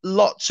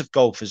 Lots of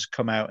golfers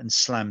come out and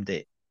slammed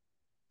it.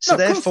 So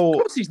therefore,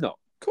 of course he's not.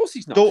 Of course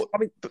he's not. I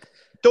mean,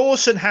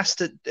 Dawson has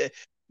to.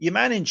 Your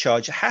man in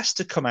charge has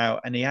to come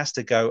out and he has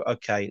to go,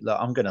 okay, look,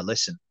 I'm going to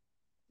listen.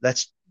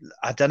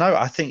 I don't know.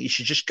 I think you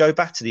should just go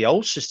back to the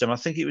old system. I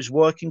think it was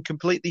working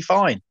completely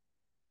fine.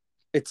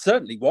 It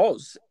certainly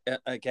was,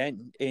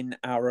 again, in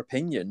our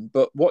opinion.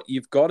 But I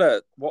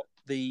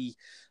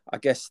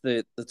guess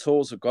the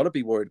tours have got to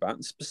be worried about,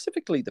 and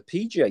specifically the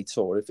PGA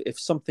Tour, if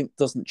something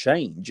doesn't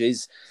change,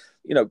 is,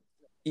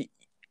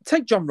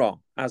 take Jon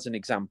Rahm as an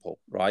example,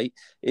 right?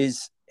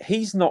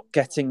 He's not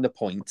getting the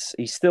points.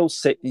 He's still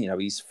sitting,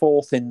 he's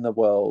fourth in the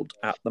world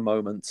at the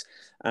moment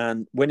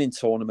and winning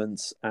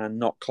tournaments and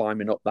not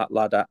climbing up that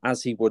ladder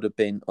as he would have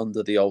been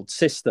under the old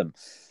system.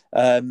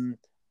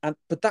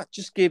 But that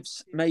just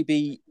gives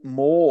maybe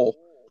more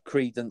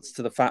credence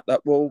to the fact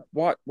that, well,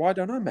 why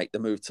don't I make the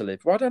move to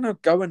live? Why don't I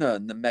go and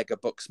earn the mega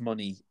bucks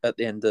money at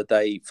the end of the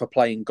day for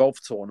playing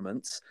golf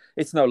tournaments?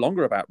 It's no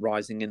longer about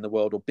rising in the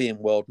world or being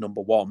world number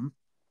one.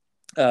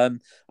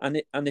 And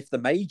if the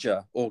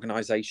major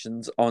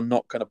organisations are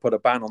not going to put a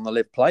ban on the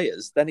live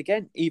players, then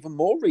again, even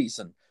more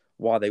reason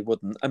why they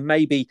wouldn't. And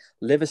maybe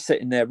Liv are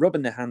sitting there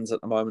rubbing their hands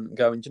at the moment and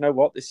going, do you know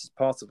what? This is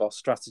part of our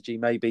strategy,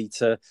 maybe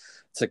to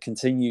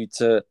continue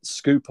to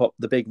scoop up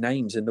the big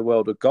names in the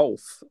world of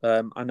golf.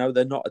 I know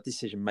they're not a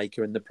decision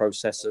maker in the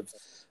process of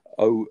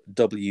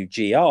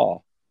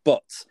OWGR,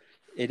 but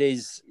it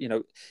is,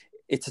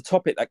 it's a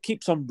topic that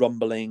keeps on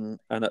rumbling.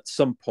 And at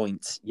some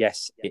point,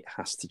 yes, it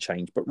has to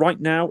change. But right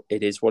now,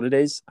 it is what it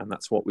is. And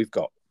that's what we've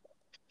got.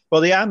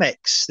 Well, the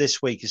Amex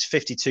this week is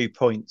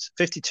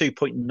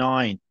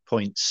 52.9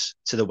 points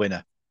to the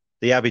winner.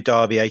 The Abu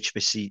Dhabi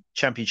HBC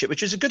Championship,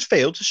 which is a good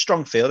field, a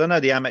strong field. I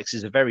know the Amex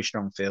is a very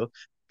strong field,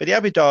 but the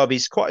Abu Dhabi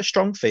is quite a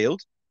strong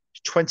field.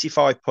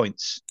 25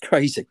 points.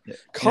 Crazy.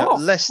 Half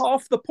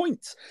the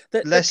points.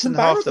 Less than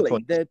half the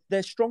points.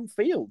 They're strong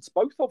fields,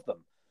 both of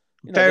them.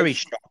 Very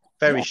strong.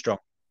 Very strong.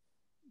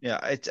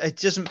 Yeah, it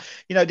doesn't.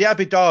 The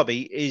Abu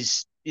Dhabi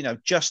is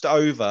just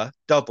over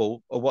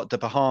double of what the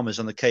Bahamas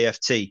on the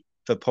KFT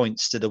for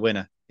points to the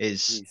winner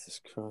is.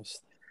 Jesus Christ!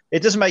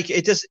 It doesn't make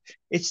it.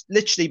 It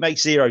literally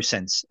makes zero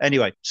sense.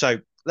 Anyway, so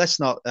let's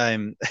not.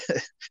 I'm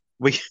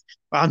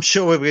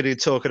sure we're going to be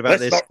talking about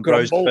this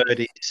Bros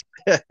Birdies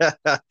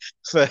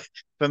for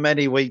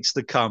many weeks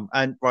to come,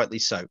 and rightly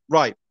so.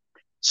 Right.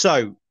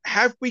 So,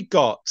 have we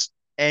got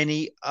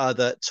any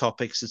other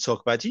topics to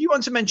talk about? Do you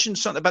want to mention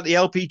something about the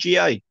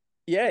LPGA?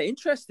 Yeah,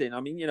 interesting. I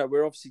mean,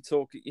 we're obviously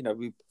talking,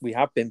 we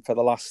have been for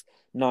the last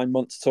 9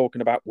 months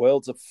talking about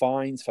worlds of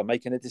fines for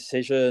making a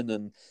decision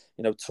and,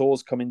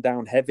 tours coming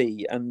down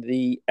heavy. And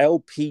the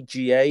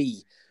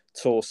LPGA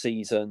tour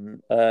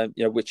season,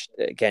 which,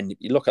 again,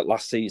 you look at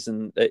last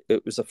season,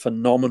 it was a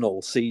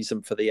phenomenal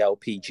season for the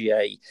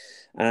LPGA.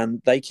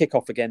 And they kick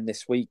off again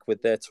this week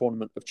with their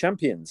Tournament of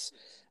Champions.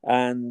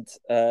 And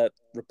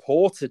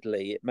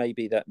reportedly, it may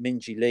be that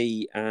Minjee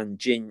Lee and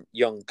Jin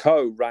Young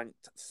Ko,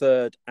 ranked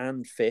 3rd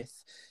and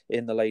 5th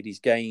in the ladies'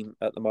 game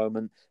at the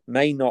moment,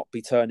 may not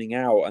be turning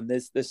out. And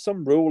there's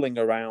some ruling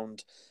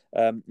around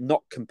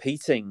not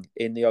competing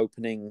in the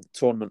opening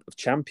Tournament of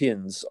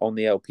Champions on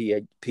the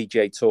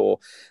LPGA Tour.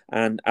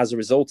 And as a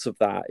result of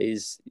that,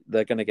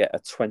 they're going to get a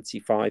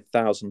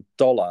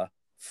 $25,000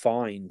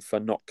 fine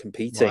for not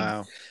competing.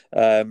 Wow.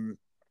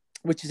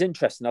 Which is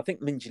interesting. I think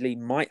Minjee Lee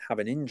might have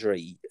an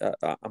injury.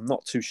 I'm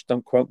not too sure.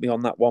 Don't quote me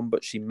on that one,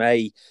 but she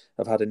may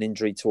have had an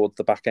injury towards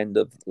the back end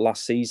of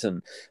last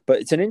season. But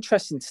it's an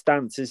interesting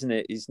stance, isn't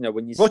it?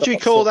 When you what do we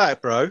call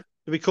that, bro?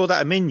 Do we call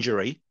that a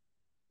minjury?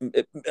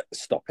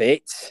 Stop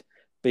it.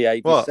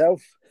 Behave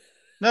yourself.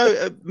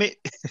 No,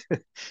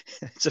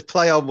 it's a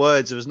play on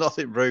words. There was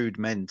nothing rude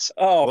meant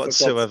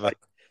whatsoever.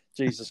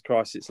 Jesus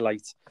Christ, it's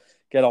late.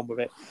 Get on with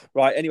it.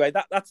 Right. Anyway,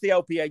 that's the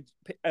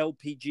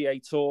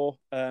LPGA Tour.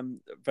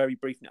 Very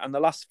brief. And the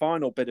last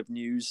final bit of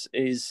news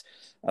is,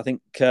 I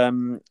think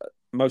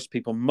most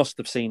people must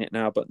have seen it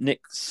now, but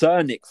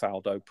Sir Nick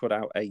Faldo put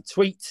out a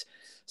tweet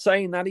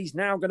saying that he's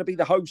now going to be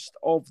the host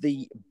of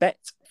the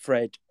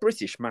Betfred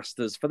British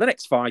Masters for the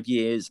next 5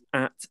 years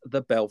at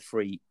the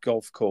Belfry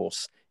Golf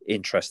Course.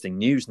 Interesting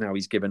news. Now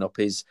he's given up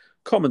his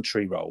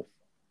commentary role.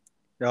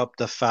 Up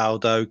the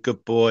Faldo,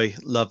 good boy,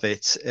 love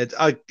it.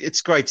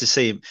 It's great to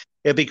see him.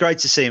 It'd be great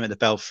to see him at the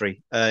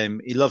Belfry.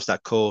 He loves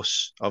that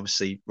course,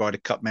 obviously, Ryder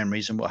Cup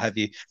memories and what have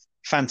you.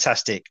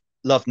 Fantastic,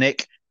 love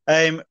Nick.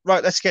 Right,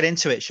 let's get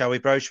into it, shall we,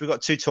 bros? We've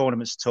got 2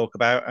 tournaments to talk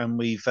about, and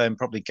we've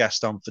probably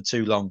gassed on for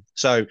too long.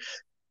 So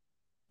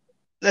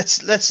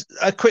let's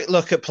a quick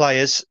look at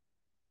players.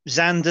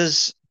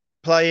 Xander's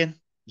playing.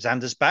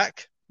 Xander's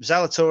back.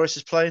 Zalatoris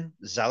is playing.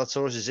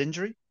 Zalatoris'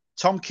 injury.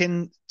 Tom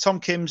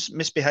Kim's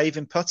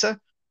misbehaving putter.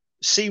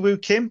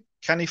 Siwoo Kim,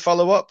 can he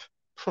follow up?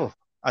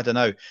 I don't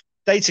know.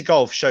 Data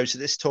Golf shows that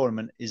this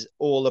tournament is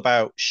all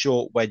about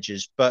short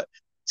wedges, but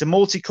it's a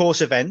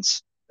multi-course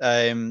event.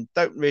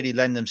 Don't really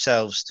lend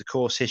themselves to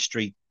course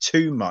history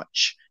too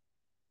much.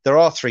 There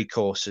are 3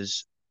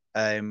 courses.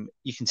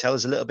 You can tell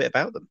us a little bit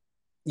about them.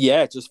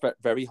 Yeah, just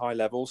very high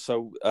level.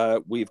 So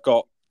we've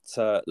got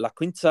La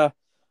Quinta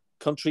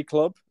Country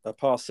Club, a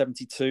par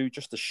 72,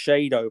 just a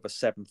shade over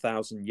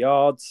 7,000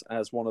 yards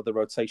as one of the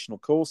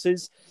rotational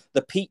courses.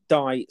 The Pete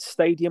Dye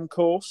Stadium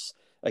course,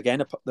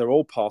 again, they're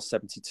all par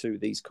 72,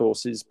 these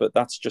courses, but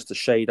that's just a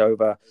shade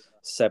over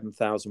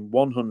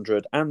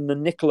 7,100. And the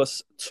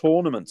Nicholas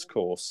Tournament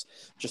course,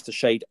 just a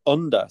shade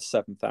under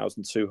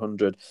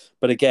 7,200.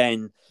 But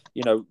again,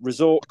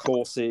 resort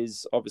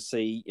courses,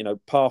 obviously,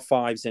 par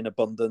 5s in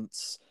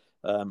abundance.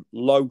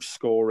 Low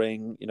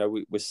scoring,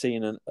 we're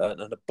seeing an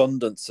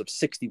abundance of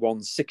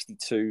 61,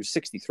 62,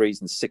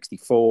 63s and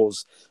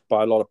 64s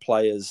by a lot of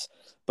players.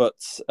 But,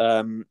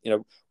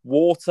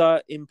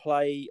 water in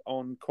play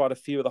on quite a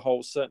few of the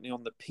holes, certainly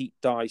on the Pete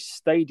Dye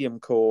Stadium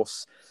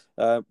course,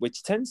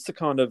 which tends to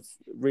kind of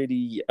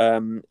really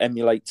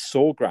emulate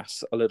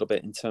Sawgrass a little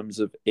bit in terms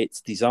of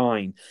its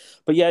design.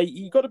 But yeah,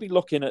 you've got to be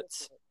looking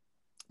at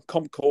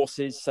comp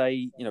courses,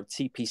 say,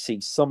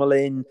 TPC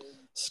Summerlin,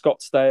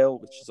 Scottsdale,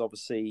 which is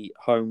obviously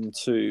home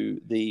to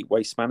the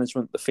Waste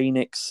Management, the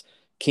Phoenix,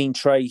 Keen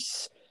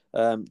Trace,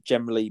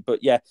 generally.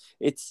 But yeah,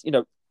 it's,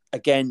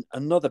 again,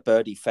 another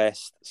birdie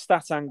fest.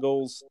 Stat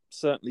angles,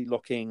 certainly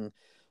looking,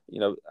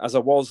 as I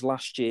was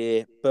last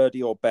year,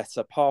 birdie or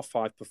better, par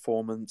 5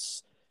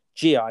 performance,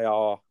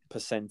 GIR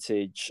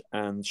percentage,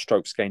 and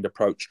strokes gained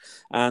approach.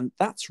 And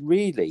that's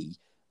really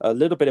a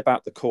little bit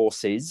about the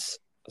courses.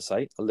 I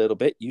say a little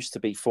bit, used to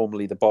be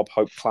formerly the Bob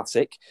Hope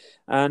Classic,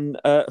 and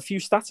a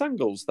few stat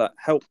angles that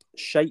help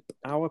shape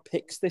our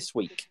picks this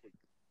week.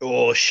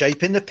 Oh,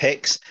 shaping the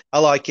picks. I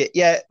like it.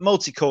 Yeah,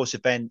 multi-course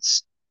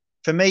events.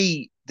 For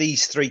me,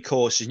 these 3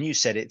 courses, and you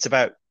said it's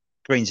about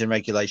greens and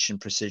regulation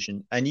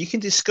precision, and you can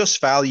discuss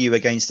value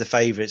against the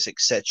favourites,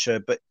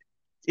 etc. But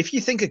if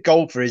you think a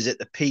golfer is at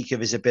the peak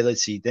of his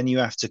ability, then you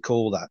have to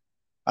call that.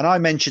 And I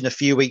mentioned a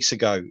few weeks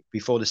ago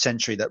before the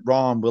century that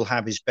Rahm will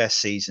have his best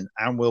season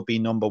and will be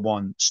number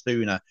 1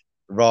 sooner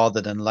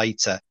rather than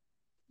later.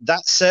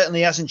 That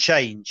certainly hasn't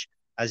changed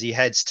as he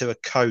heads to a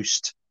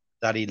coast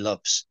that he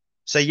loves.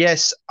 So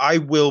yes, I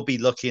will be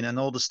looking, and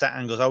all the stat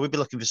angles, I will be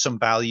looking for some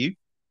value,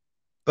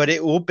 but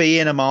it will be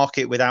in a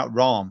market without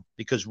Rahm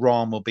because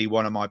Rahm will be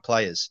one of my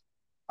players.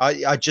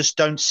 I just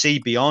don't see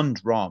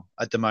beyond Rahm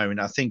at the moment.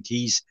 I think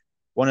he's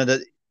one of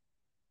the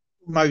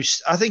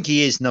most, I think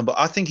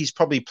he's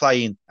probably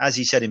playing, as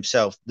he said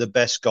himself, the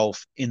best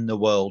golf in the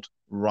world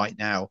right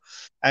now.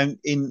 And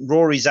in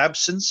Rory's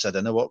absence, I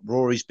don't know what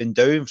Rory's been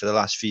doing for the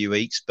last few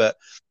weeks, but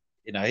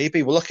he'd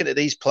be looking at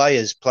these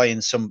players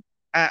playing some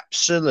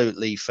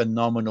absolutely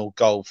phenomenal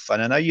golf.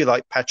 And I know you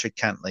like Patrick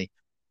Cantlay,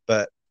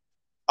 but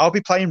I'll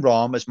be playing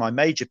Rahm as my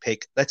major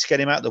pick. Let's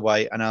get him out of the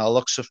way, and I'll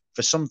look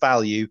for some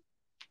value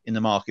in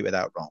the market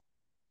without Rahm.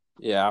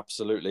 Yeah,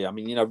 absolutely. I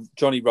mean,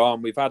 Johnny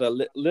Rahm, we've had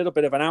a little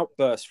bit of an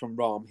outburst from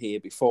Rahm here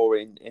before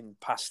in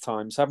past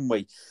times, haven't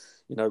we?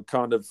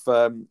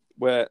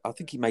 Where I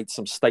think he made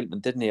some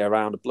statement, didn't he,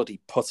 around a bloody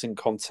putting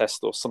contest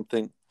or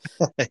something,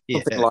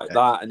 something like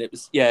that. And it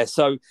was,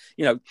 so,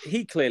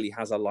 he clearly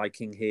has a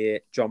liking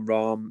here. Jon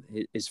Rahm,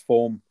 his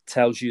form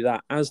tells you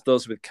that, as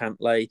does with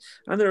Cantlay.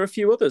 And there are a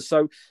few others.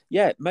 So,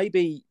 yeah,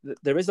 maybe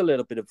there is a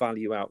little bit of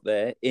value out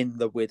there in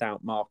the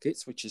without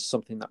markets, which is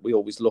something that we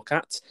always look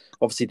at.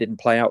 Obviously didn't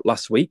play out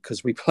last week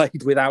because we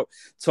played without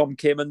Tom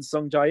Kim and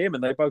Sung Jae Im,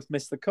 and they both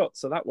missed the cut.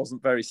 So that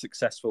wasn't very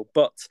successful.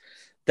 But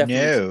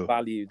definitely some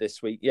value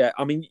this week. Yeah,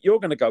 I mean, you're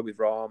going to go with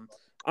Rahm.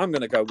 I'm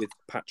going to go with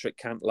Patrick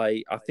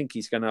Cantlay. I think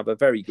he's going to have a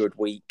very good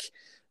week.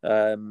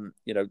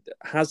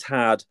 Has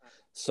had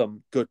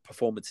some good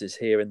performances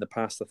here in the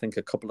past. I think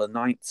a couple of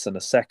ninths and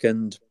a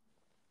second.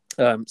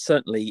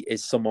 Certainly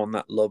is someone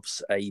that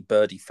loves a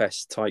birdie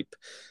fest type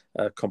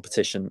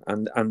competition,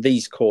 and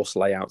these course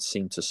layouts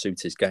seem to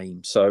suit his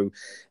game. So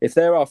if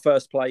there are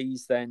first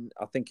plays, then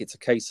I think it's a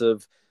case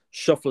of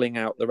shuffling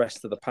out the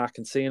rest of the pack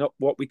and seeing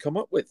what we come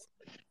up with.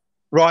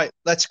 Right,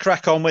 let's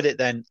crack on with it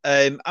then.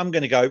 I'm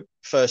going to go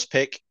first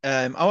pick.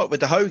 I'm up with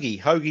the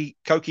Hoagie,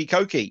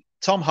 Koki.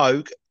 Tom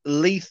Hoge,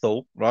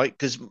 lethal, right?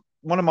 Because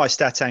one of my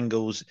stat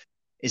angles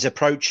is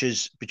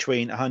approaches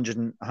between 100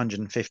 and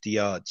 150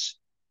 yards,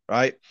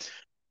 right?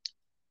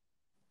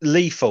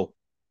 Lethal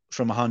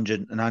from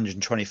 100 and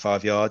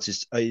 125 yards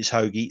is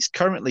Hoagie. He's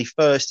currently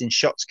first in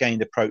shots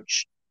gained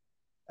approach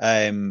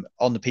on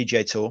the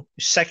PGA Tour.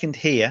 Second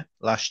here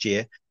last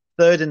year.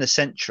 Third in the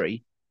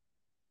Century.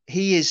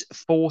 He is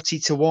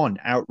 40-1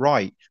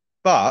 outright,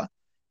 but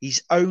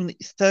he's only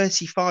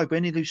 35. We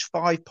only lose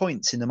 5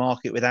 points in the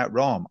market without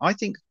Rahm. I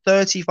think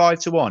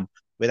 35-1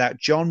 without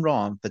Jon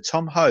Rahm for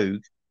Tom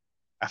Hoge,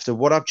 after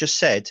what I've just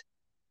said,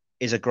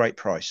 is a great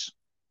price.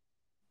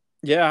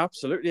 Yeah,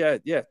 absolutely.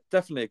 Yeah,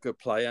 definitely a good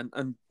play.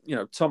 And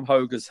Tom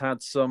Hoge has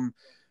had some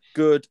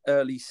good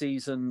early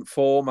season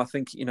form. I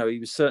think, he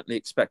was certainly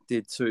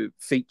expected to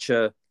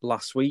feature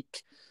last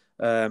week.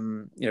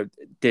 Didn't.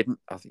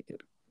 I think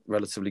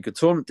relatively good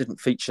tournament. Didn't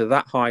feature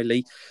that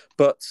highly,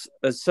 but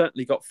has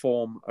certainly got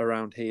form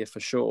around here for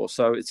sure.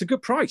 So it's a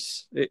good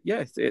price.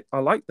 I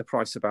like the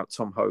price about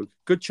Tom Hoge.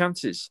 Good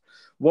chances.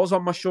 Was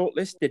on my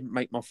shortlist, didn't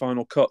make my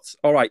final cut.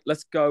 All right,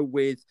 let's go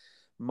with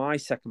my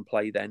second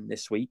play then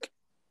this week.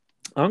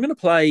 I'm going to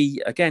play,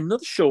 again,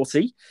 another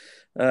shorty,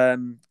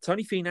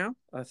 Tony Finau.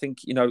 I think,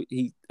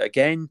 he,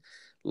 again,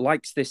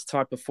 likes this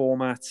type of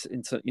format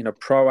into,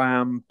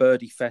 Pro-Am,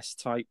 Birdie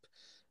Fest type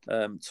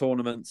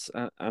tournaments.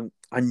 And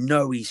I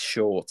know he's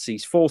short.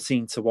 He's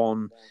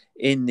 14-1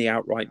 in the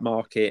outright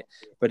market,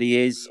 but he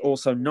is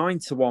also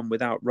 9-1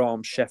 without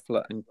Rahm,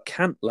 Scheffler and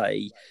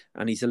Cantlay,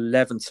 and he's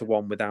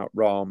 11-1 without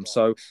Rahm.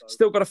 So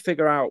still got to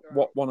figure out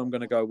what one I'm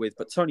going to go with,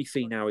 but Tony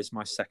Finau is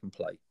my second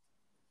play.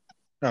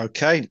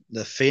 Okay,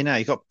 the Finau.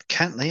 You got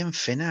Cantlay and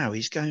Finau.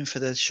 He's going for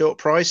the short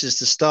prices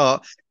to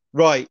start.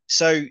 Right.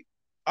 So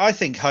I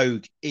think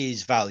Hoge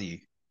is value,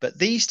 but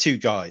these two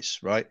guys,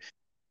 right?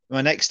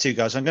 My next two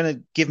guys, I'm going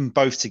to give them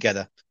both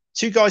together.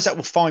 Two guys that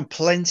will find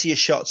plenty of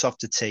shots off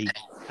the tee,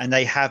 and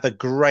they have a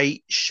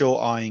great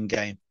short iron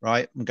game,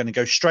 right? I'm going to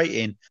go straight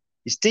in.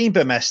 It's Dean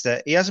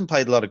Burmester. He hasn't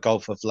played a lot of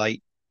golf of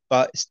late,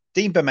 but it's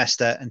Dean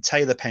Burmester and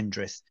Taylor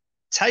Pendrith.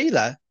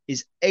 Taylor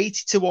is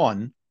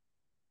 80-1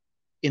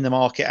 in the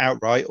market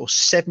outright, or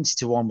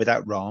 70-1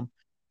 without Rahm.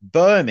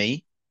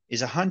 Burmy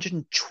is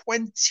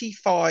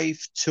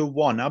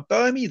 125-1. Now,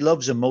 Burmy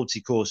loves a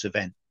multi-course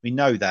event. We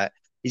know that.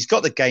 He's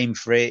got the game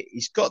for it.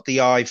 He's got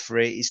the eye for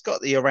it. He's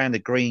got the around the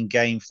green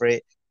game for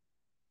it.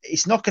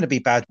 It's not going to be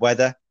bad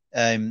weather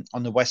on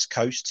the West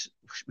Coast,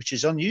 which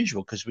is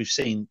unusual because we've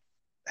seen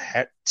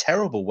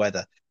terrible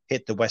weather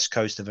hit the West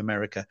Coast of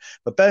America.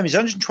 But Burmy's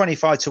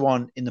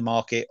 125-1 in the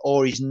market,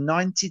 or he's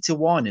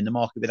 90-1 in the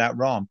market without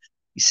Rahm.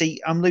 You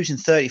see, I'm losing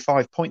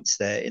 35 points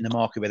there in the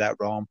market without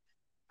Rahm,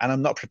 and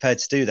I'm not prepared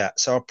to do that.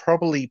 So I'll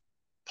probably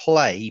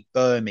play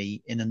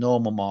Burmy in a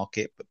normal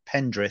market, but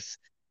Pendrith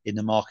in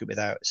the market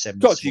without 70-1.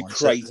 God, you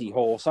crazy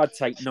horse. I'd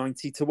take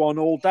 90-1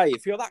 all day.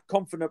 If you're that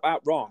confident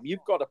about Rahm,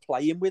 you've got to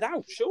play him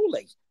without,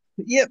 surely.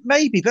 Yeah,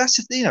 maybe. But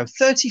that's,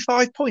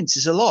 35 points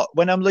is a lot.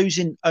 When I'm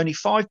losing only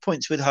 5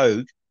 points with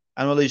Hoge,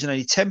 and I'm losing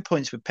only 10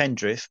 points with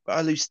Pendrith, but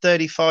I lose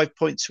 35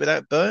 points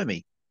without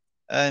Burmy.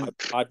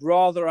 I'd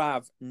rather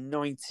have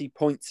 90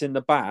 points in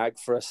the bag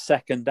for a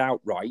second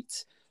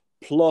outright,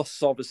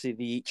 plus obviously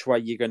the each way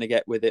you're going to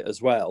get with it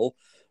as well,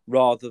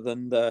 rather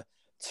than the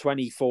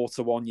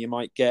 24-1 you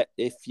might get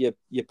if you're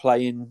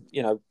playing,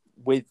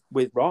 with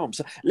Rahm.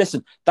 So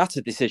listen, that's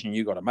a decision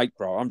you got to make,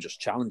 bro. I'm just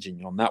challenging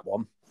you on that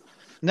one.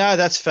 No,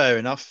 that's fair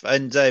enough.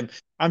 And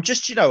I'm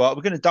just, we're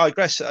going to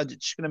digress. I'm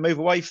just going to move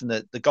away from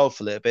the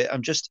golf a little bit.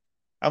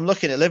 I'm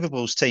looking at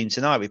Liverpool's team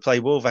tonight. We play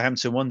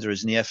Wolverhampton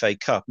Wanderers in the FA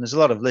Cup. And there's a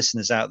lot of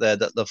listeners out there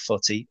that love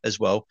footy as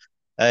well.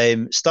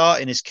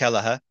 Starting is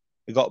Kelleher.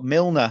 We've got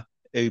Milner,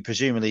 who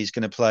presumably is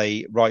going to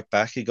play right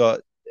back. We've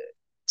got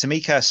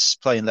Tsimikas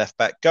playing left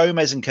back.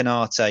 Gomez and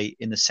Canate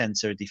in the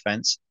centre of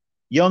defence.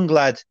 Young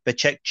lad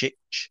Bečečić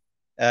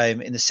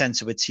in the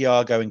centre with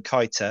Thiago and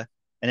Keita.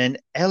 And then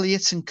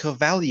Elliott and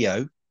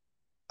Carvalho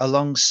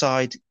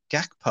alongside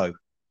Gakpo.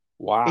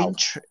 Wow.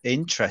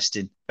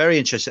 Interesting. Very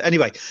interesting.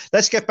 Anyway,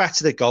 let's get back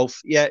to the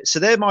golf. Yeah, so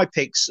they're my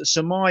picks.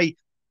 So my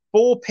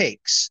 4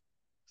 picks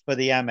for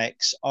the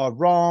Amex are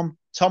Rahm,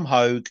 Tom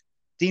Hoge,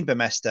 Dean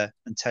Burmester,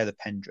 and Taylor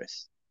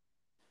Pendrith.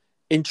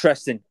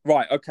 Interesting.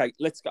 Right, okay,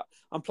 let's go.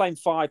 I'm playing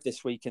 5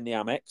 this week in the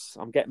Amex.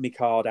 I'm getting my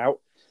card out.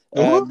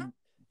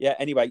 Yeah,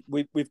 anyway,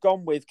 we've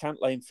gone with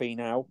Cantlay and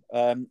Finau.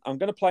 I'm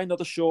going to play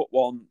another short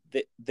one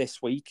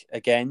this week,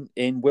 again,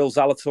 in Will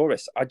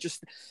Zalatoris.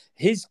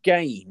 His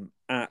game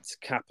at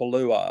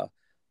Kapalua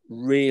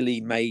really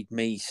made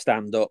me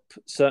stand up,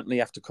 certainly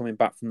after coming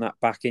back from that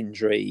back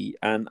injury.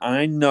 And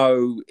I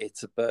know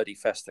it's a birdie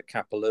fest at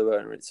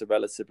Kapalua, and it's a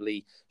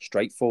relatively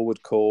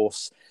straightforward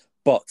course,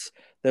 but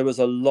there was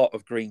a lot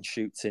of green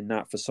shoots in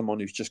that for someone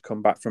who's just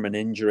come back from an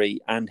injury,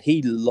 and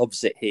he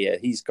loves it here.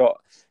 He's got,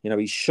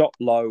 he's shot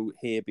low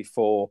here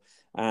before,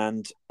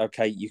 and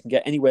okay, you can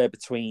get anywhere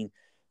between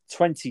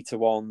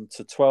 20-1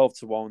 to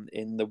 12-1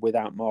 in the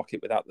without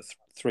market without the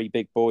 3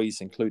 big boys,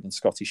 including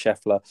Scotty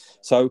Scheffler.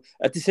 So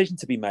a decision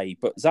to be made,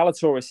 but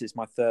Zalatoris is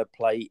my 3rd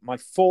play. My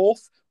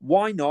 4th,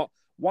 why not?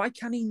 Why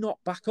can he not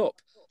back up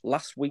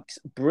last week's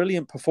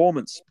brilliant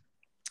performance?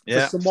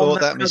 Yeah, thought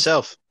that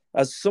myself.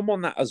 As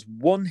someone that has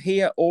won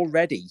here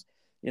already,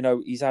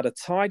 he's had a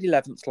tied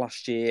 11th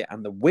last year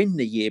and the win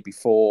the year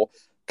before,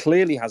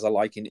 clearly has a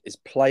liking, is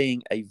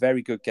playing a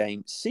very good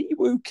game.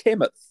 Siwoo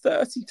Kim at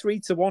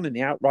 33-1 in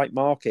the outright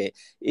market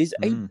is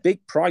a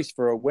big price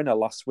for a winner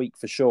last week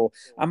for sure.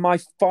 And my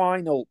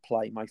final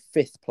play, my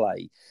 5th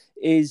play,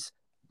 is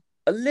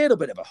a little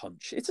bit of a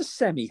hunch. It's a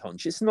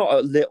semi-hunch. It's not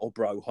a little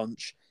bro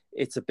hunch.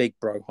 It's a big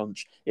bro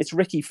hunch. It's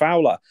Ricky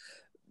Fowler.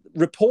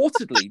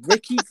 Reportedly,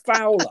 Ricky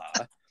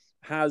Fowler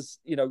has,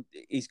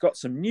 he's got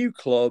some new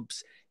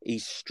clubs.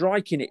 He's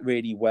striking it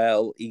really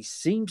well. He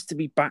seems to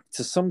be back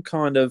to some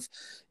kind of,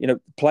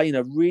 playing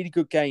a really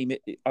good game.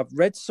 I've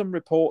read some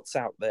reports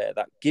out there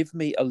that give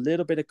me a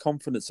little bit of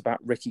confidence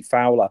about Ricky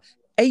Fowler.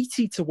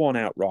 80 to 1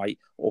 outright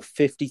or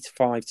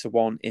 55 to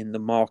 1 in the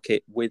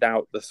market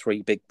without the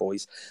three big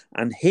boys.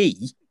 And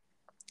he,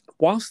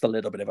 whilst a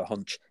little bit of a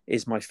hunch,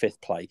 is my fifth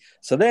play.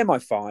 So they're my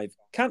five: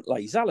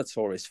 Cantlay,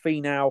 Zalatoris,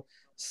 Finau,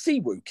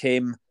 Siwoo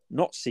Kim,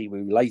 not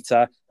Siwoo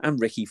later, and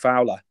Ricky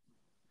Fowler.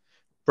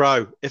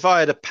 Bro, if I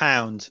had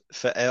 £1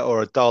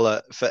 or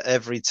 $1 for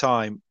every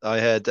time I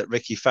heard that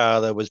Ricky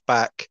Fowler was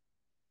back,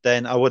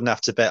 then I wouldn't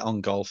have to bet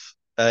on golf.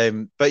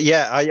 But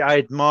yeah, I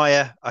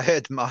admire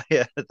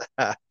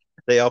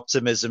the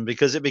optimism,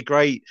 because it'd be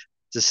great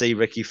to see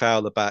Ricky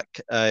Fowler back.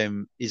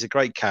 He's a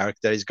great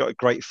character. He's got a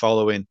great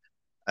following.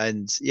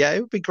 And yeah,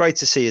 it would be great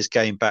to see his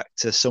game back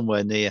to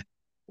somewhere near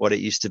what it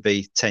used to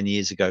be 10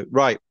 years ago.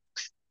 Right.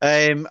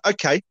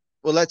 Okay.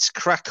 Well, let's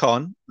crack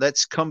on.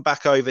 Let's come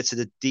back over to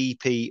the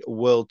DP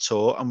World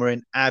Tour, and we're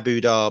in Abu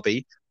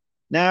Dhabi.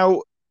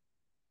 Now,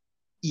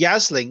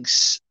 Yas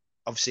Links,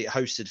 obviously it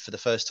hosted for the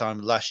first time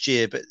last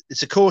year, but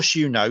it's a course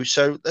you know.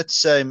 So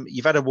let's,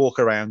 you've had a walk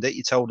around it.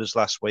 You told us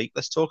last week.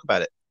 Let's talk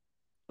about it.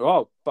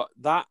 Oh, but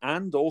that,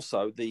 and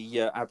also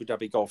the Abu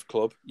Dhabi Golf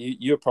Club.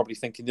 You're probably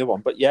thinking the other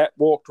one, but yeah,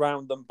 walked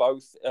around them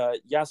both.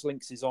 Yas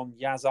Links is on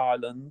Yas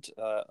Island,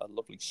 a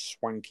lovely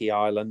swanky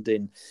island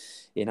in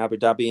Abu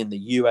Dhabi in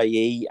the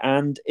UAE,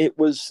 and it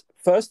was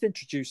first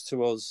introduced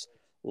to us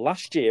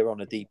last year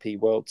on a DP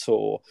World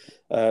Tour,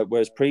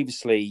 whereas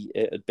previously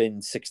it had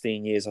been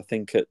 16 years, I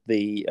think, at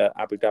the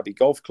Abu Dhabi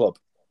Golf Club.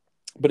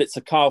 But it's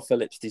a Kyle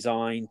Phillips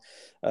design,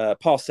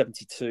 par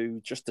 72,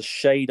 just a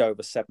shade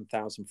over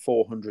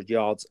 7,400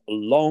 yards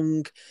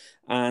long,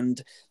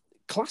 and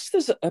classed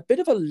as a bit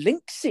of a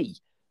linksy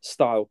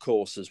style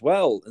course as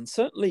well. And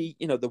certainly,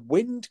 you know, the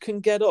wind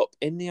can get up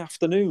in the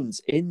afternoons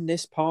in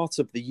this part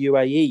of the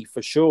UAE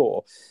for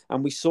sure.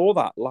 And we saw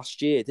that last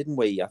year, didn't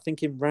we? I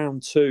think in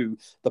round 2,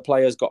 the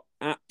players got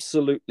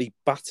absolutely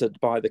battered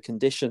by the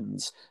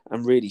conditions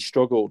and really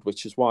struggled,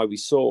 which is why we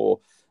saw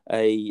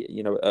a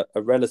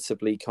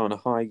relatively kind of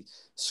high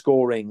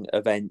scoring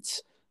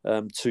event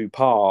to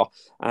par.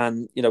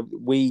 And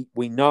we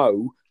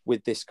know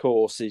with this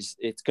course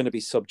it's going to be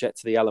subject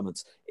to the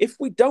elements. If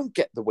we don't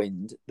get the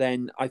wind,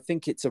 then I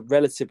think it's a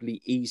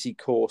relatively easy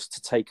course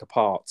to take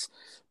apart.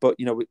 But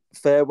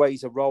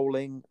fairways are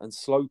rolling and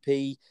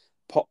slopey,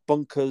 pot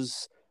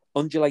bunkers,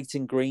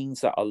 undulating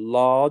greens that are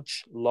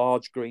large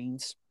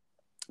greens.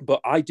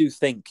 But I do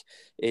think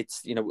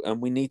it's,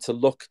 and we need to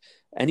look,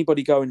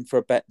 anybody going for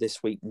a bet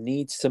this week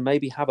needs to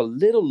maybe have a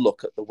little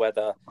look at the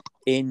weather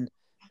in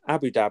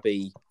Abu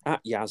Dhabi, at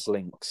Yas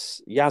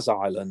Links, Yas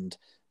Island,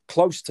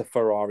 close to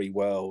Ferrari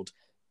World.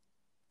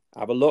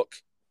 Have a look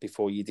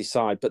before you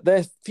decide. But there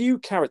are few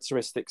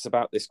characteristics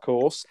about this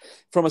course.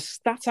 From a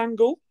stat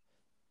angle,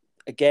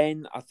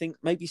 again, I think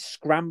maybe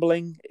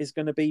scrambling is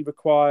going to be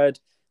required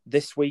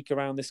this week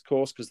around this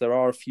course, because there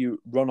are a few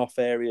runoff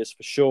areas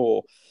for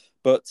sure.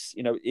 But,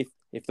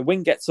 if the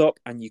wind gets up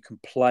and you can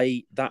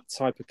play that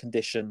type of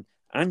condition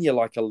and you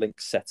like a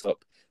link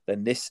setup,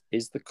 then this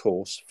is the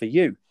course for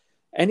you.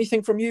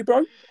 Anything from you,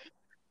 bro?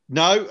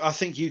 No, I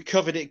think you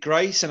covered it,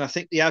 Grace. And I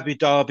think the Abu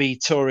Dhabi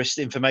Tourist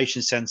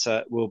Information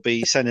Centre will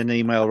be sending an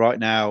email right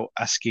now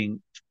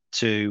asking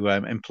to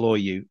employ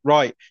you.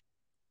 Right.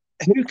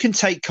 Who can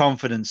take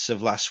confidence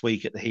of last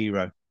week at the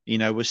Hero?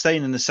 We're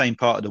staying in the same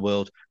part of the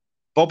world.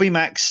 Bobby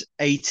Mack's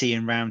 80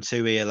 in round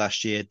 2 here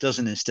last year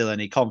doesn't instill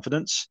any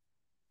confidence.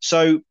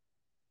 So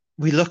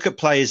we look at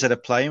players that are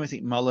playing. We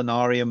think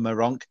Molinari and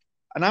Meronk.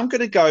 And I'm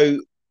going to go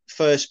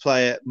first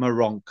player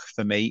Meronk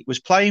for me. Was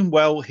playing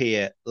well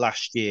here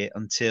last year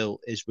until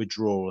his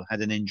withdrawal,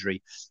 had an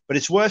injury. But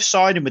it's worth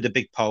siding with the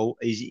big pole.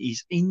 He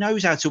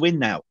knows how to win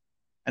now.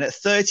 And at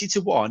 30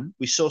 to 1,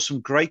 we saw some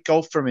great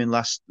golf from him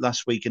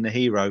last week in the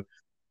Hero.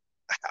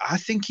 I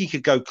think he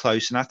could go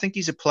close. And I think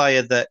he's a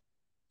player that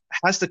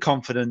has the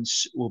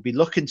confidence, will be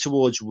looking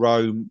towards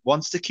Rome,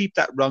 wants to keep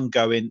that run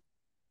going.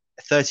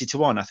 30 to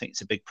 1, I think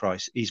it's a big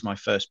price. He's my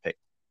first pick.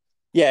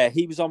 Yeah,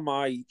 he was on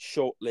my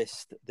short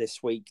list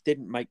this week,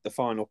 didn't make the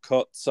final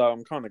cut, so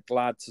I'm kind of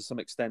glad to some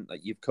extent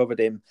that you've covered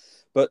him,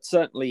 but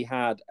certainly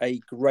had a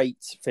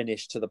great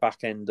finish to the back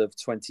end of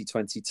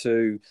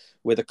 2022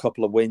 with a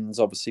couple of wins,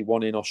 obviously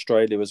one in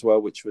Australia as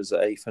well, which was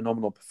a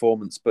phenomenal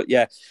performance. But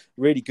yeah,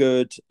 really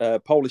good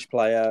Polish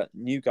player,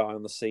 new guy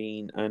on the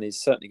scene, and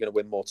is certainly going to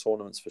win more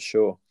tournaments for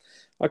sure.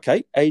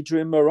 Okay,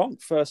 Adrian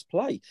Meronk, first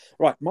play.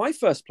 Right, my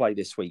first play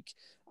this week,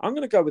 I'm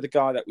going to go with a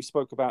guy that we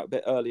spoke about a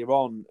bit earlier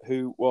on,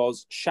 who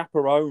was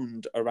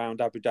chaperoned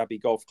around Abu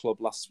Dhabi Golf Club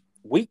last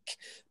week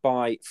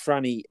by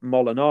Franny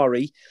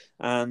Molinari.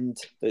 And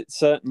it's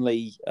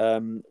certainly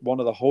one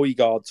of the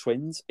Højgaard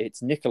twins.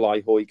 It's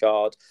Nicolai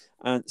Højgaard.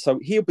 And so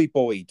he'll be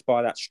buoyed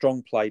by that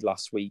strong play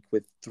last week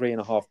with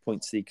 3.5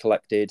 points that he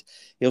collected.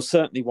 He'll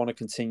certainly want to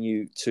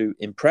continue to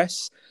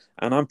impress.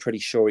 And I'm pretty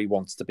sure he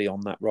wants to be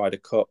on that Ryder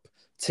Cup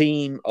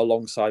team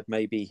alongside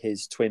maybe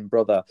his twin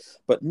brother.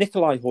 But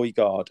Nicolai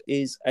Højgaard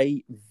is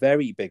a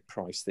very big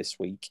price this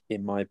week,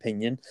 in my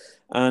opinion.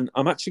 And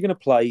I'm actually going to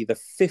play the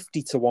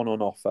 50 to 1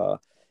 on offer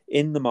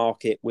in the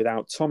market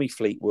without Tommy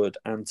Fleetwood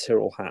and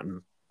Tyrrell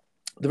Hatton.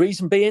 The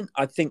reason being,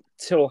 I think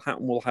Tyrrell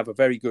Hatton will have a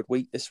very good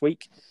week this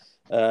week.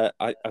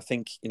 I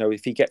think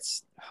if he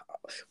gets,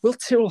 will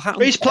Tyrrell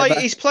Hatton? He's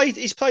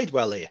played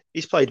well here.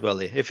 He's played well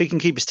here. If he can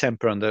keep his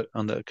temper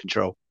under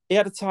control. He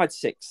had a tied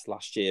sixth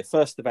last year.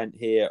 First event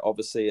here,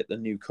 obviously at the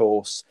new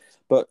course,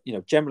 but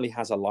generally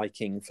has a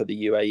liking for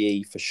the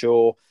UAE for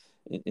sure.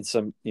 In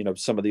some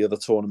of the other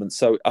tournaments.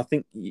 So I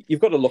think you've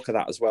got to look at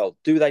that as well.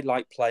 Do they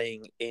like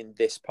playing in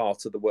this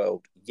part of the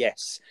world?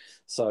 Yes.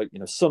 So,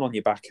 sun on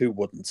your back, who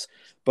wouldn't?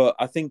 But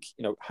I think,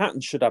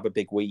 Hatton should have a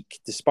big week,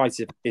 despite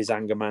his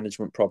anger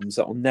management problems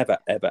that will never,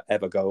 ever,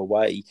 ever go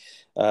away.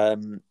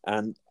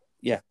 And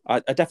yeah, I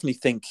definitely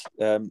think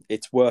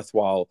it's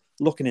worthwhile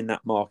looking in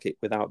that market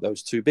without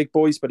those two big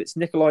boys. But it's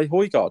Nicolai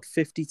Højgaard,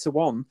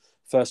 50-1,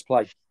 first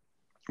play.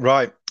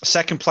 Right.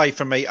 Second play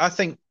for me. I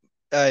think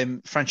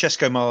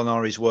Francesco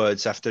Molinari's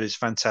words after his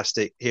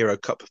fantastic Hero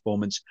Cup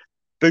performance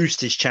boost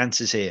his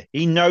chances here.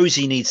 He knows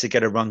he needs to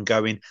get a run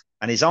going,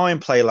 and his iron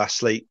play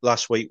last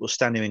week will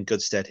stand him in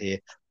good stead here.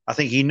 I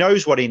think he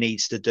knows what he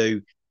needs to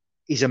do.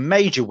 He's a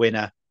major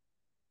winner.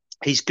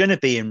 He's going to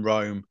be in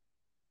Rome.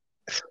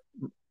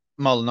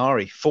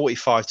 Molinari,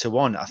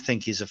 45-1, I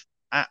think is an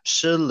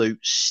absolute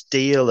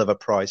steal of a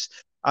price.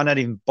 I'm not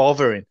even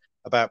bothering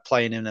about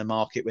playing in a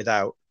market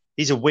without.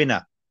 He's a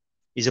winner.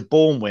 He's a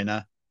born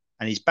winner.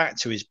 And he's back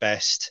to his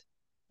best,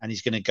 and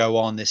he's going to go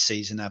on this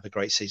season, have a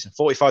great season.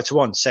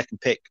 45-1, second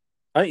pick.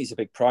 I think he's a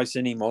big price,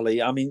 isn't he,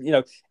 Molly? I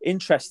mean,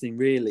 interesting,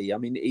 really. I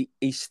mean,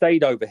 he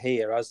stayed over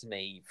here, hasn't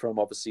he, from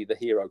obviously the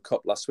Hero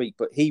Cup last week,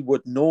 but he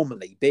would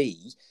normally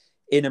be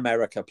in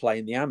America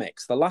playing the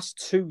Amex. The last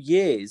 2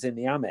 years in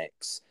the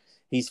Amex,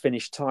 he's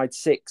finished tied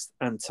 6th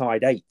and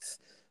tied 8th.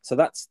 So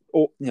that's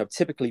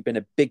typically been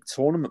a big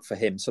tournament for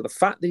him. So the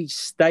fact that he's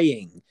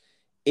staying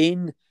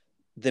in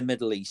the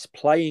Middle East,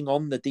 playing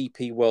on the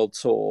DP World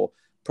Tour,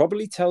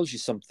 probably tells you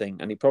something,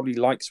 and he probably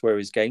likes where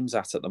his game's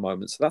at the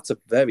moment. So that's a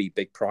very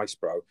big price,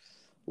 bro.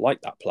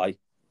 Like that play.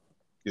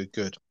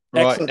 Good.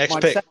 Right, next my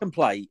pick. Second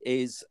play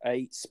is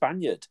a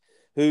Spaniard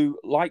who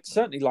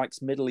certainly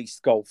likes Middle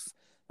East golf.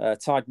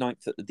 Tied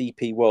 9th at the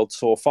DP World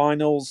Tour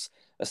Finals,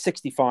 a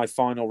 65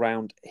 final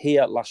round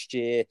here last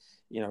year,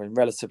 in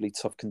relatively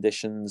tough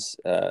conditions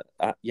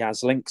at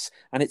Yas Links.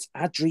 And it's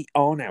Adri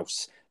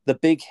Arnaus, the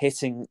big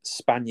hitting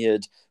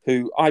Spaniard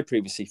who I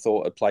previously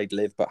thought had played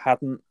live but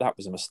hadn't. That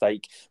was a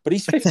mistake. But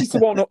he's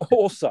 50-1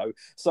 also.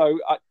 So,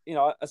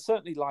 I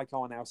certainly like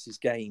Arnaus's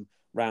game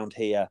round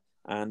here.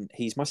 And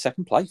he's my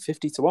second play,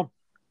 50-1.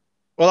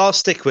 Well, I'll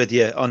stick with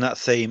you on that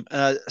theme.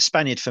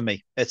 Spaniard for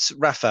me. It's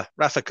Rafa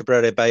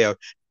Cabrera Bello.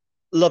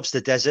 Loves the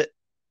desert.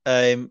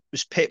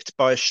 Was pipped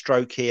by a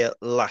stroke here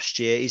last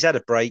year. He's had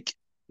a break.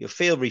 He'll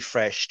feel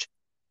refreshed.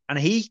 And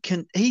he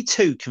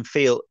too can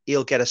feel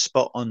he'll get a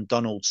spot on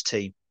Donald's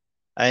team.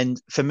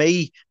 And for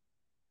me,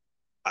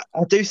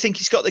 I do think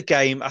he's got the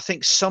game. I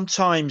think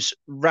sometimes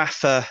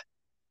Rafa,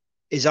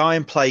 his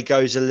iron play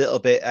goes a little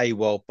bit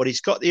AWOL, but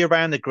he's got the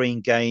around the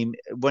green game.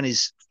 When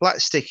his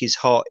flat stick is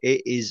hot,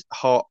 it is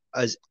hot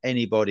as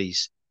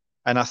anybody's.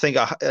 And I think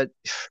a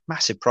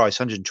massive price,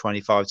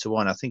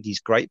 125-1. I think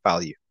he's great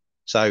value.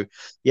 So,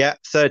 yeah,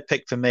 third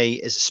pick for me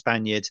is a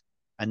Spaniard.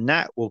 And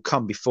that will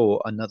come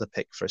before another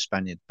pick for a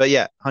Spaniard. But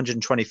yeah,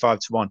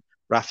 125-1,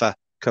 Rafa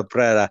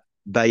Cabrera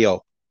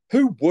Bello.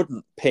 Who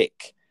wouldn't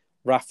pick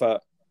Rafa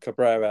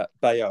Cabrera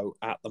Bello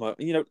at the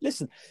moment?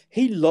 Listen,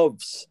 he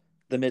loves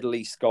the Middle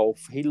East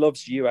golf. He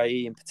loves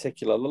UAE in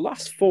particular. The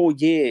last 4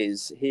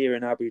 years here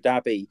in Abu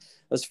Dhabi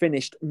has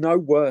finished no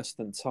worse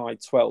than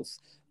tied 12th.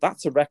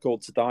 That's a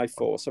record to die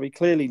for. So he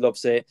clearly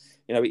loves it.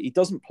 He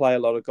doesn't play a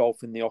lot of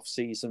golf in the off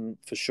season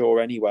for sure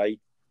anyway.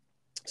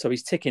 So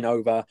he's ticking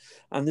over,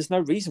 and there's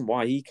no reason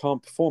why he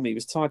can't perform. He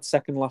was tied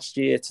second last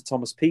year to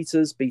Thomas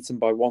Pieters, beaten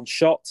by one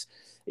shot,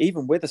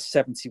 even with a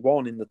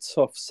 71 in the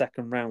tough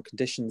second round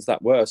conditions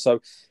that were. So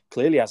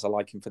clearly has a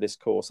liking for this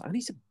course, and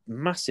he's a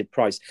massive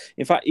price.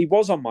 In fact, he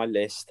was on my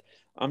list.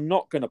 I'm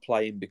not going to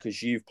play him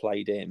because you've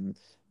played him,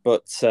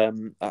 but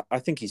I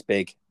think he's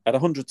big. At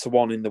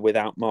 100-1 in the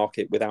without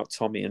market, without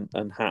Tommy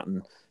and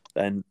Hatton,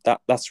 then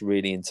that's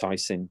really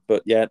enticing.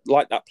 But yeah,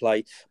 like that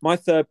play. My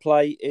third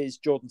play is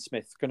Jordan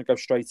Smith. Going to go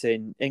straight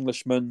in.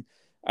 Englishman,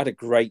 had a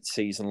great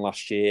season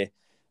last year.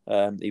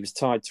 He was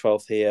tied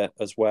 12th here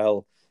as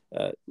well.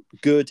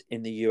 Good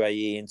in the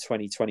UAE in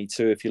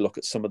 2022 if you look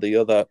at some of the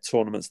other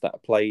tournaments that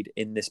are played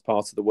in this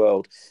part of the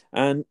world.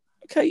 And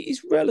okay,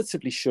 he's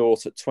relatively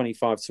short at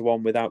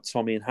 25-1 without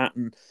Tommy and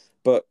Hatton,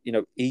 but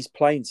he's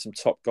playing some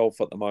top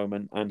golf at the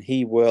moment, and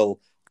he will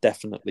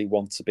definitely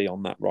want to be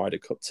on that Ryder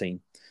Cup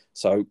team.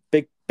 So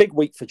big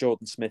week for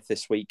Jordan Smith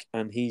this week,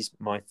 and he's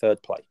my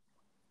third play.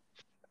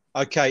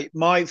 Okay,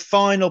 my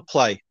final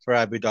play for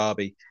Abu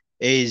Dhabi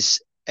is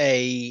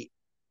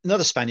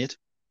another Spaniard,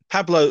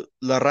 Pablo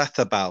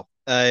Larrazabal.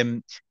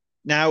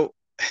 Now,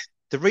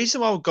 the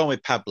reason why I'm going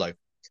with Pablo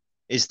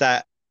is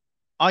that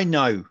I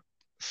know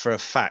for a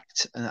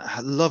fact, and I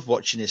love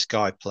watching this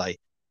guy play,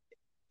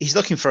 he's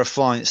looking for a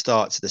flying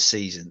start to the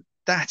season.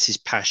 That's his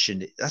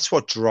passion. That's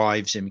what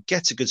drives him.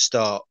 Gets a good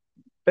start,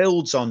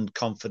 builds on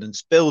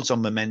confidence, builds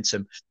on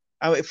momentum.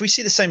 If we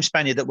see the same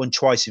Spaniard that won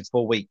twice in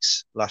 4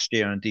 weeks last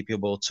year on DP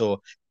World Tour,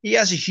 he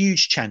has a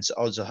huge chance at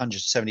odds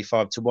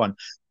 175 to 1.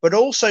 But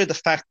also the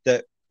fact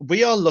that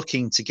we are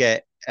looking to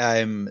get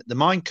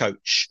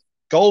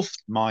golf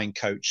mind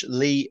coach,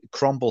 Lee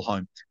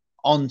Cronbleholm,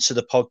 onto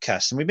the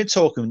podcast. And we've been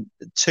talking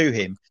to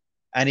him,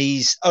 and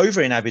he's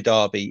over in Abu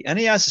Dhabi, and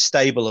he has a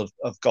stable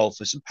of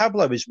golfers, and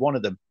Pablo is one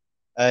of them.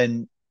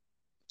 And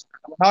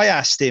I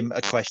asked him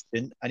a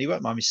question, and he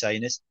won't mind me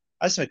saying this.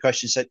 I asked him a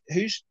question, said,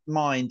 whose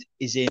mind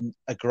is in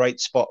a great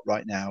spot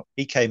right now?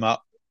 He came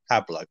up,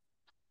 Pablo,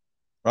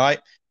 right?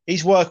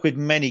 He's worked with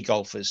many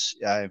golfers,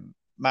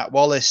 Matt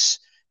Wallace,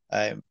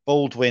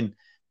 Baldwin,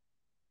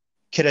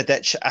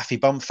 Kiradech, Afi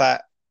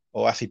Bumfat,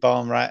 or Afi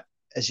Barmrat,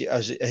 as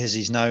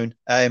he's known.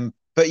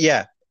 But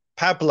yeah,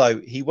 Pablo,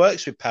 he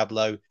works with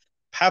Pablo.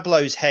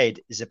 Pablo's head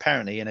is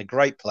apparently in a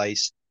great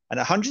place. And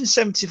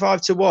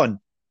 175 to 1,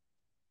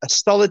 a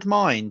solid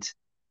mind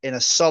in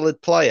a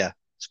solid player,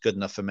 it's good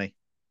enough for me.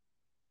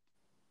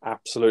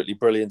 Absolutely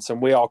brilliant.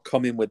 And we are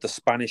coming with the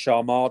Spanish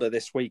Armada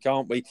this week,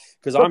 aren't we?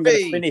 Because I'm going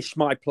to finish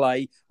my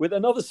play with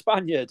another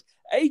Spaniard,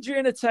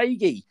 Adrian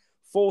Otaegui,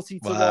 40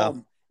 to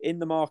 1 in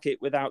the market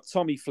without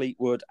Tommy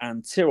Fleetwood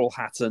and Tyrrell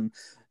Hatton.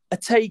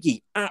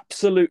 Otaegui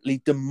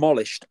absolutely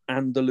demolished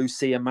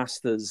Andalusia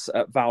Masters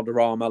at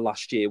Valderrama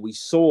last year. We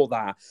saw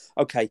that.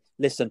 Okay,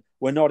 listen,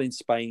 we're not in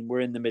Spain,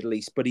 we're in the Middle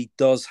East, but he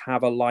does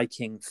have a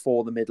liking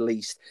for the Middle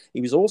East. He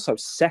was also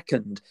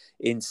second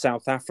in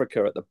South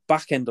Africa at the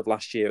back end of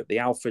last year at the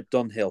Alfred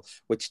Dunhill,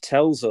 which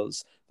tells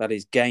us that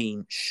his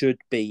game should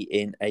be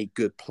in a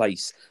good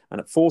place.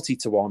 And at 40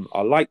 to 1,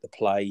 I like the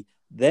play.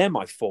 They're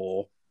my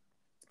 4.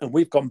 And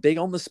we've gone big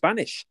on the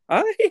Spanish.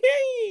 Do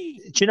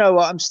you know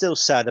what? I'm still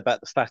sad about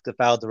the fact that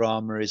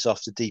Valderrama is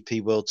off the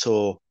DP World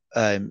Tour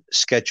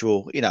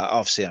schedule. You know,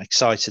 obviously I'm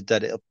excited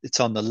that it's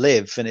on the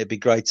live, and it'd be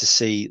great to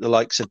see the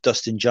likes of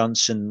Dustin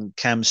Johnson,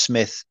 Cam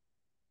Smith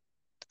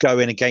go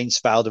in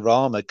against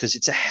Valderrama, because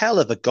it's a hell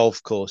of a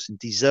golf course and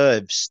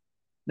deserves.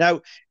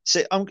 Now,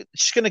 so I'm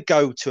just going to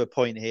go to a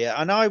point here,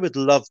 and I would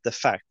love the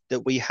fact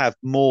that we have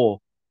more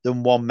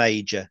than one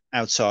major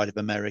outside of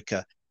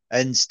America.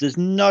 And there's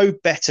no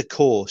better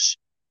course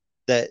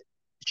that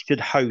should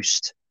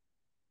host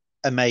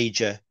a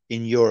major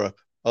in Europe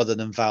other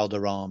than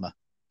Valderrama.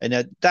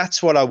 And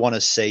that's what I want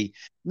to see.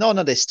 None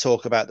of this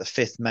talk about the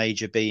 5th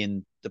major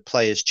being the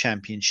Players'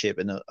 Championship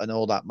and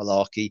all that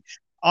malarkey.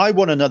 I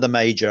want another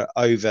major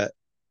over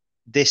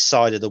this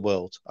side of the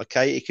world,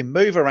 okay? It can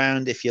move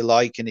around if you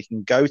like, and it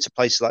can go to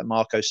places like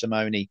Marco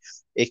Simone.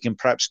 It can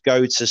perhaps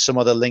go to some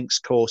other links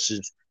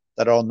courses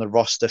that are on the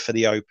roster for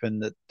the Open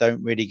that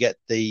don't really get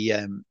the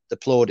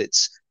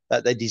plaudits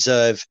that they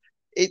deserve.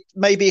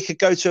 Maybe it could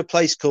go to a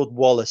place called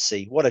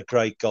Wallasey. What a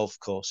great golf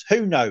course.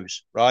 Who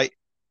knows, right?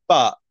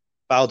 But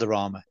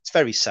Valderrama, it's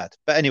very sad.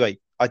 But anyway,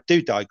 I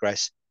do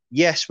digress.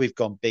 Yes, we've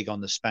gone big on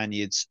the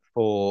Spaniards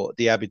for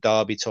the Abu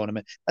Dhabi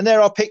tournament. And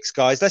there are picks,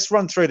 guys. Let's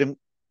run through them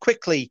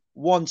quickly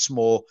once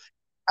more.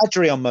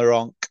 Adrian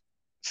Meronk,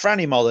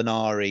 Franny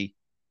Molinari,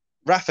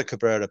 Rafa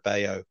Cabrera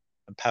Bello,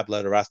 and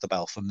Pablo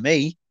Larrazabal for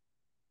me.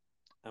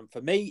 And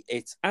for me,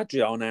 it's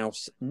Adrian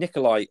Aus,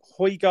 Nicolai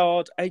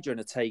Højgaard, Adrian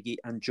Otaegui,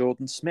 and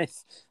Jordan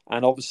Smith.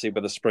 And obviously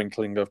with a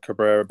sprinkling of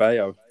Cabrera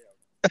Bello.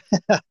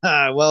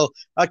 Well,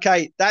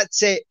 okay,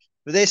 that's it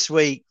for this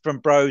week from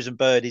Bros and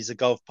Birdies, the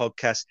golf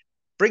podcast.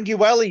 Bring your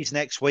wellies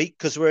next week,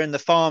 because we're in the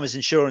Farmers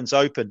Insurance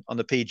Open on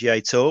the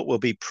PGA Tour. We'll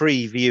be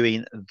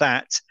previewing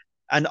that.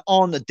 And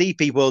on the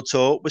DP World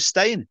Tour, we're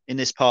staying in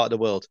this part of the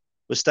world.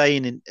 We're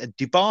staying in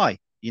Dubai,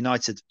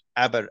 United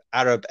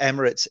Arab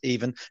Emirates,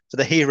 even, for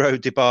the Hero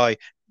Dubai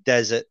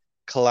Desert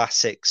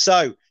Classic.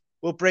 So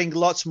we'll bring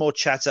lots more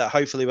chatter.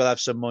 Hopefully we'll have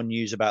some more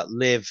news about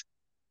LIV,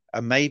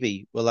 and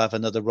maybe we'll have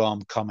another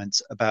Rom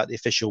comment about the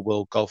official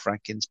World Golf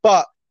Rankings.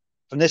 But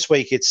from this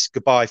week, it's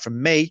goodbye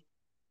from me.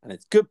 And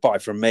it's goodbye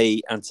from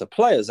me, and to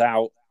play us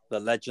out,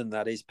 the legend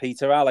that is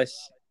Peter Alliss.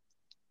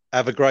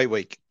 Have a great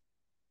week.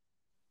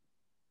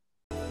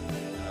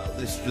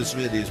 This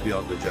really is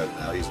beyond a joke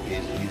now.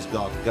 He's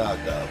gone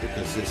gaga,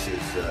 because this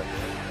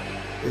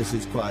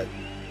is quite...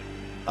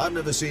 I've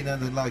never seen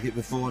anything like it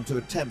before, and to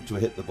attempt to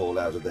hit the ball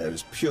out of there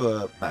is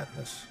pure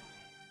madness.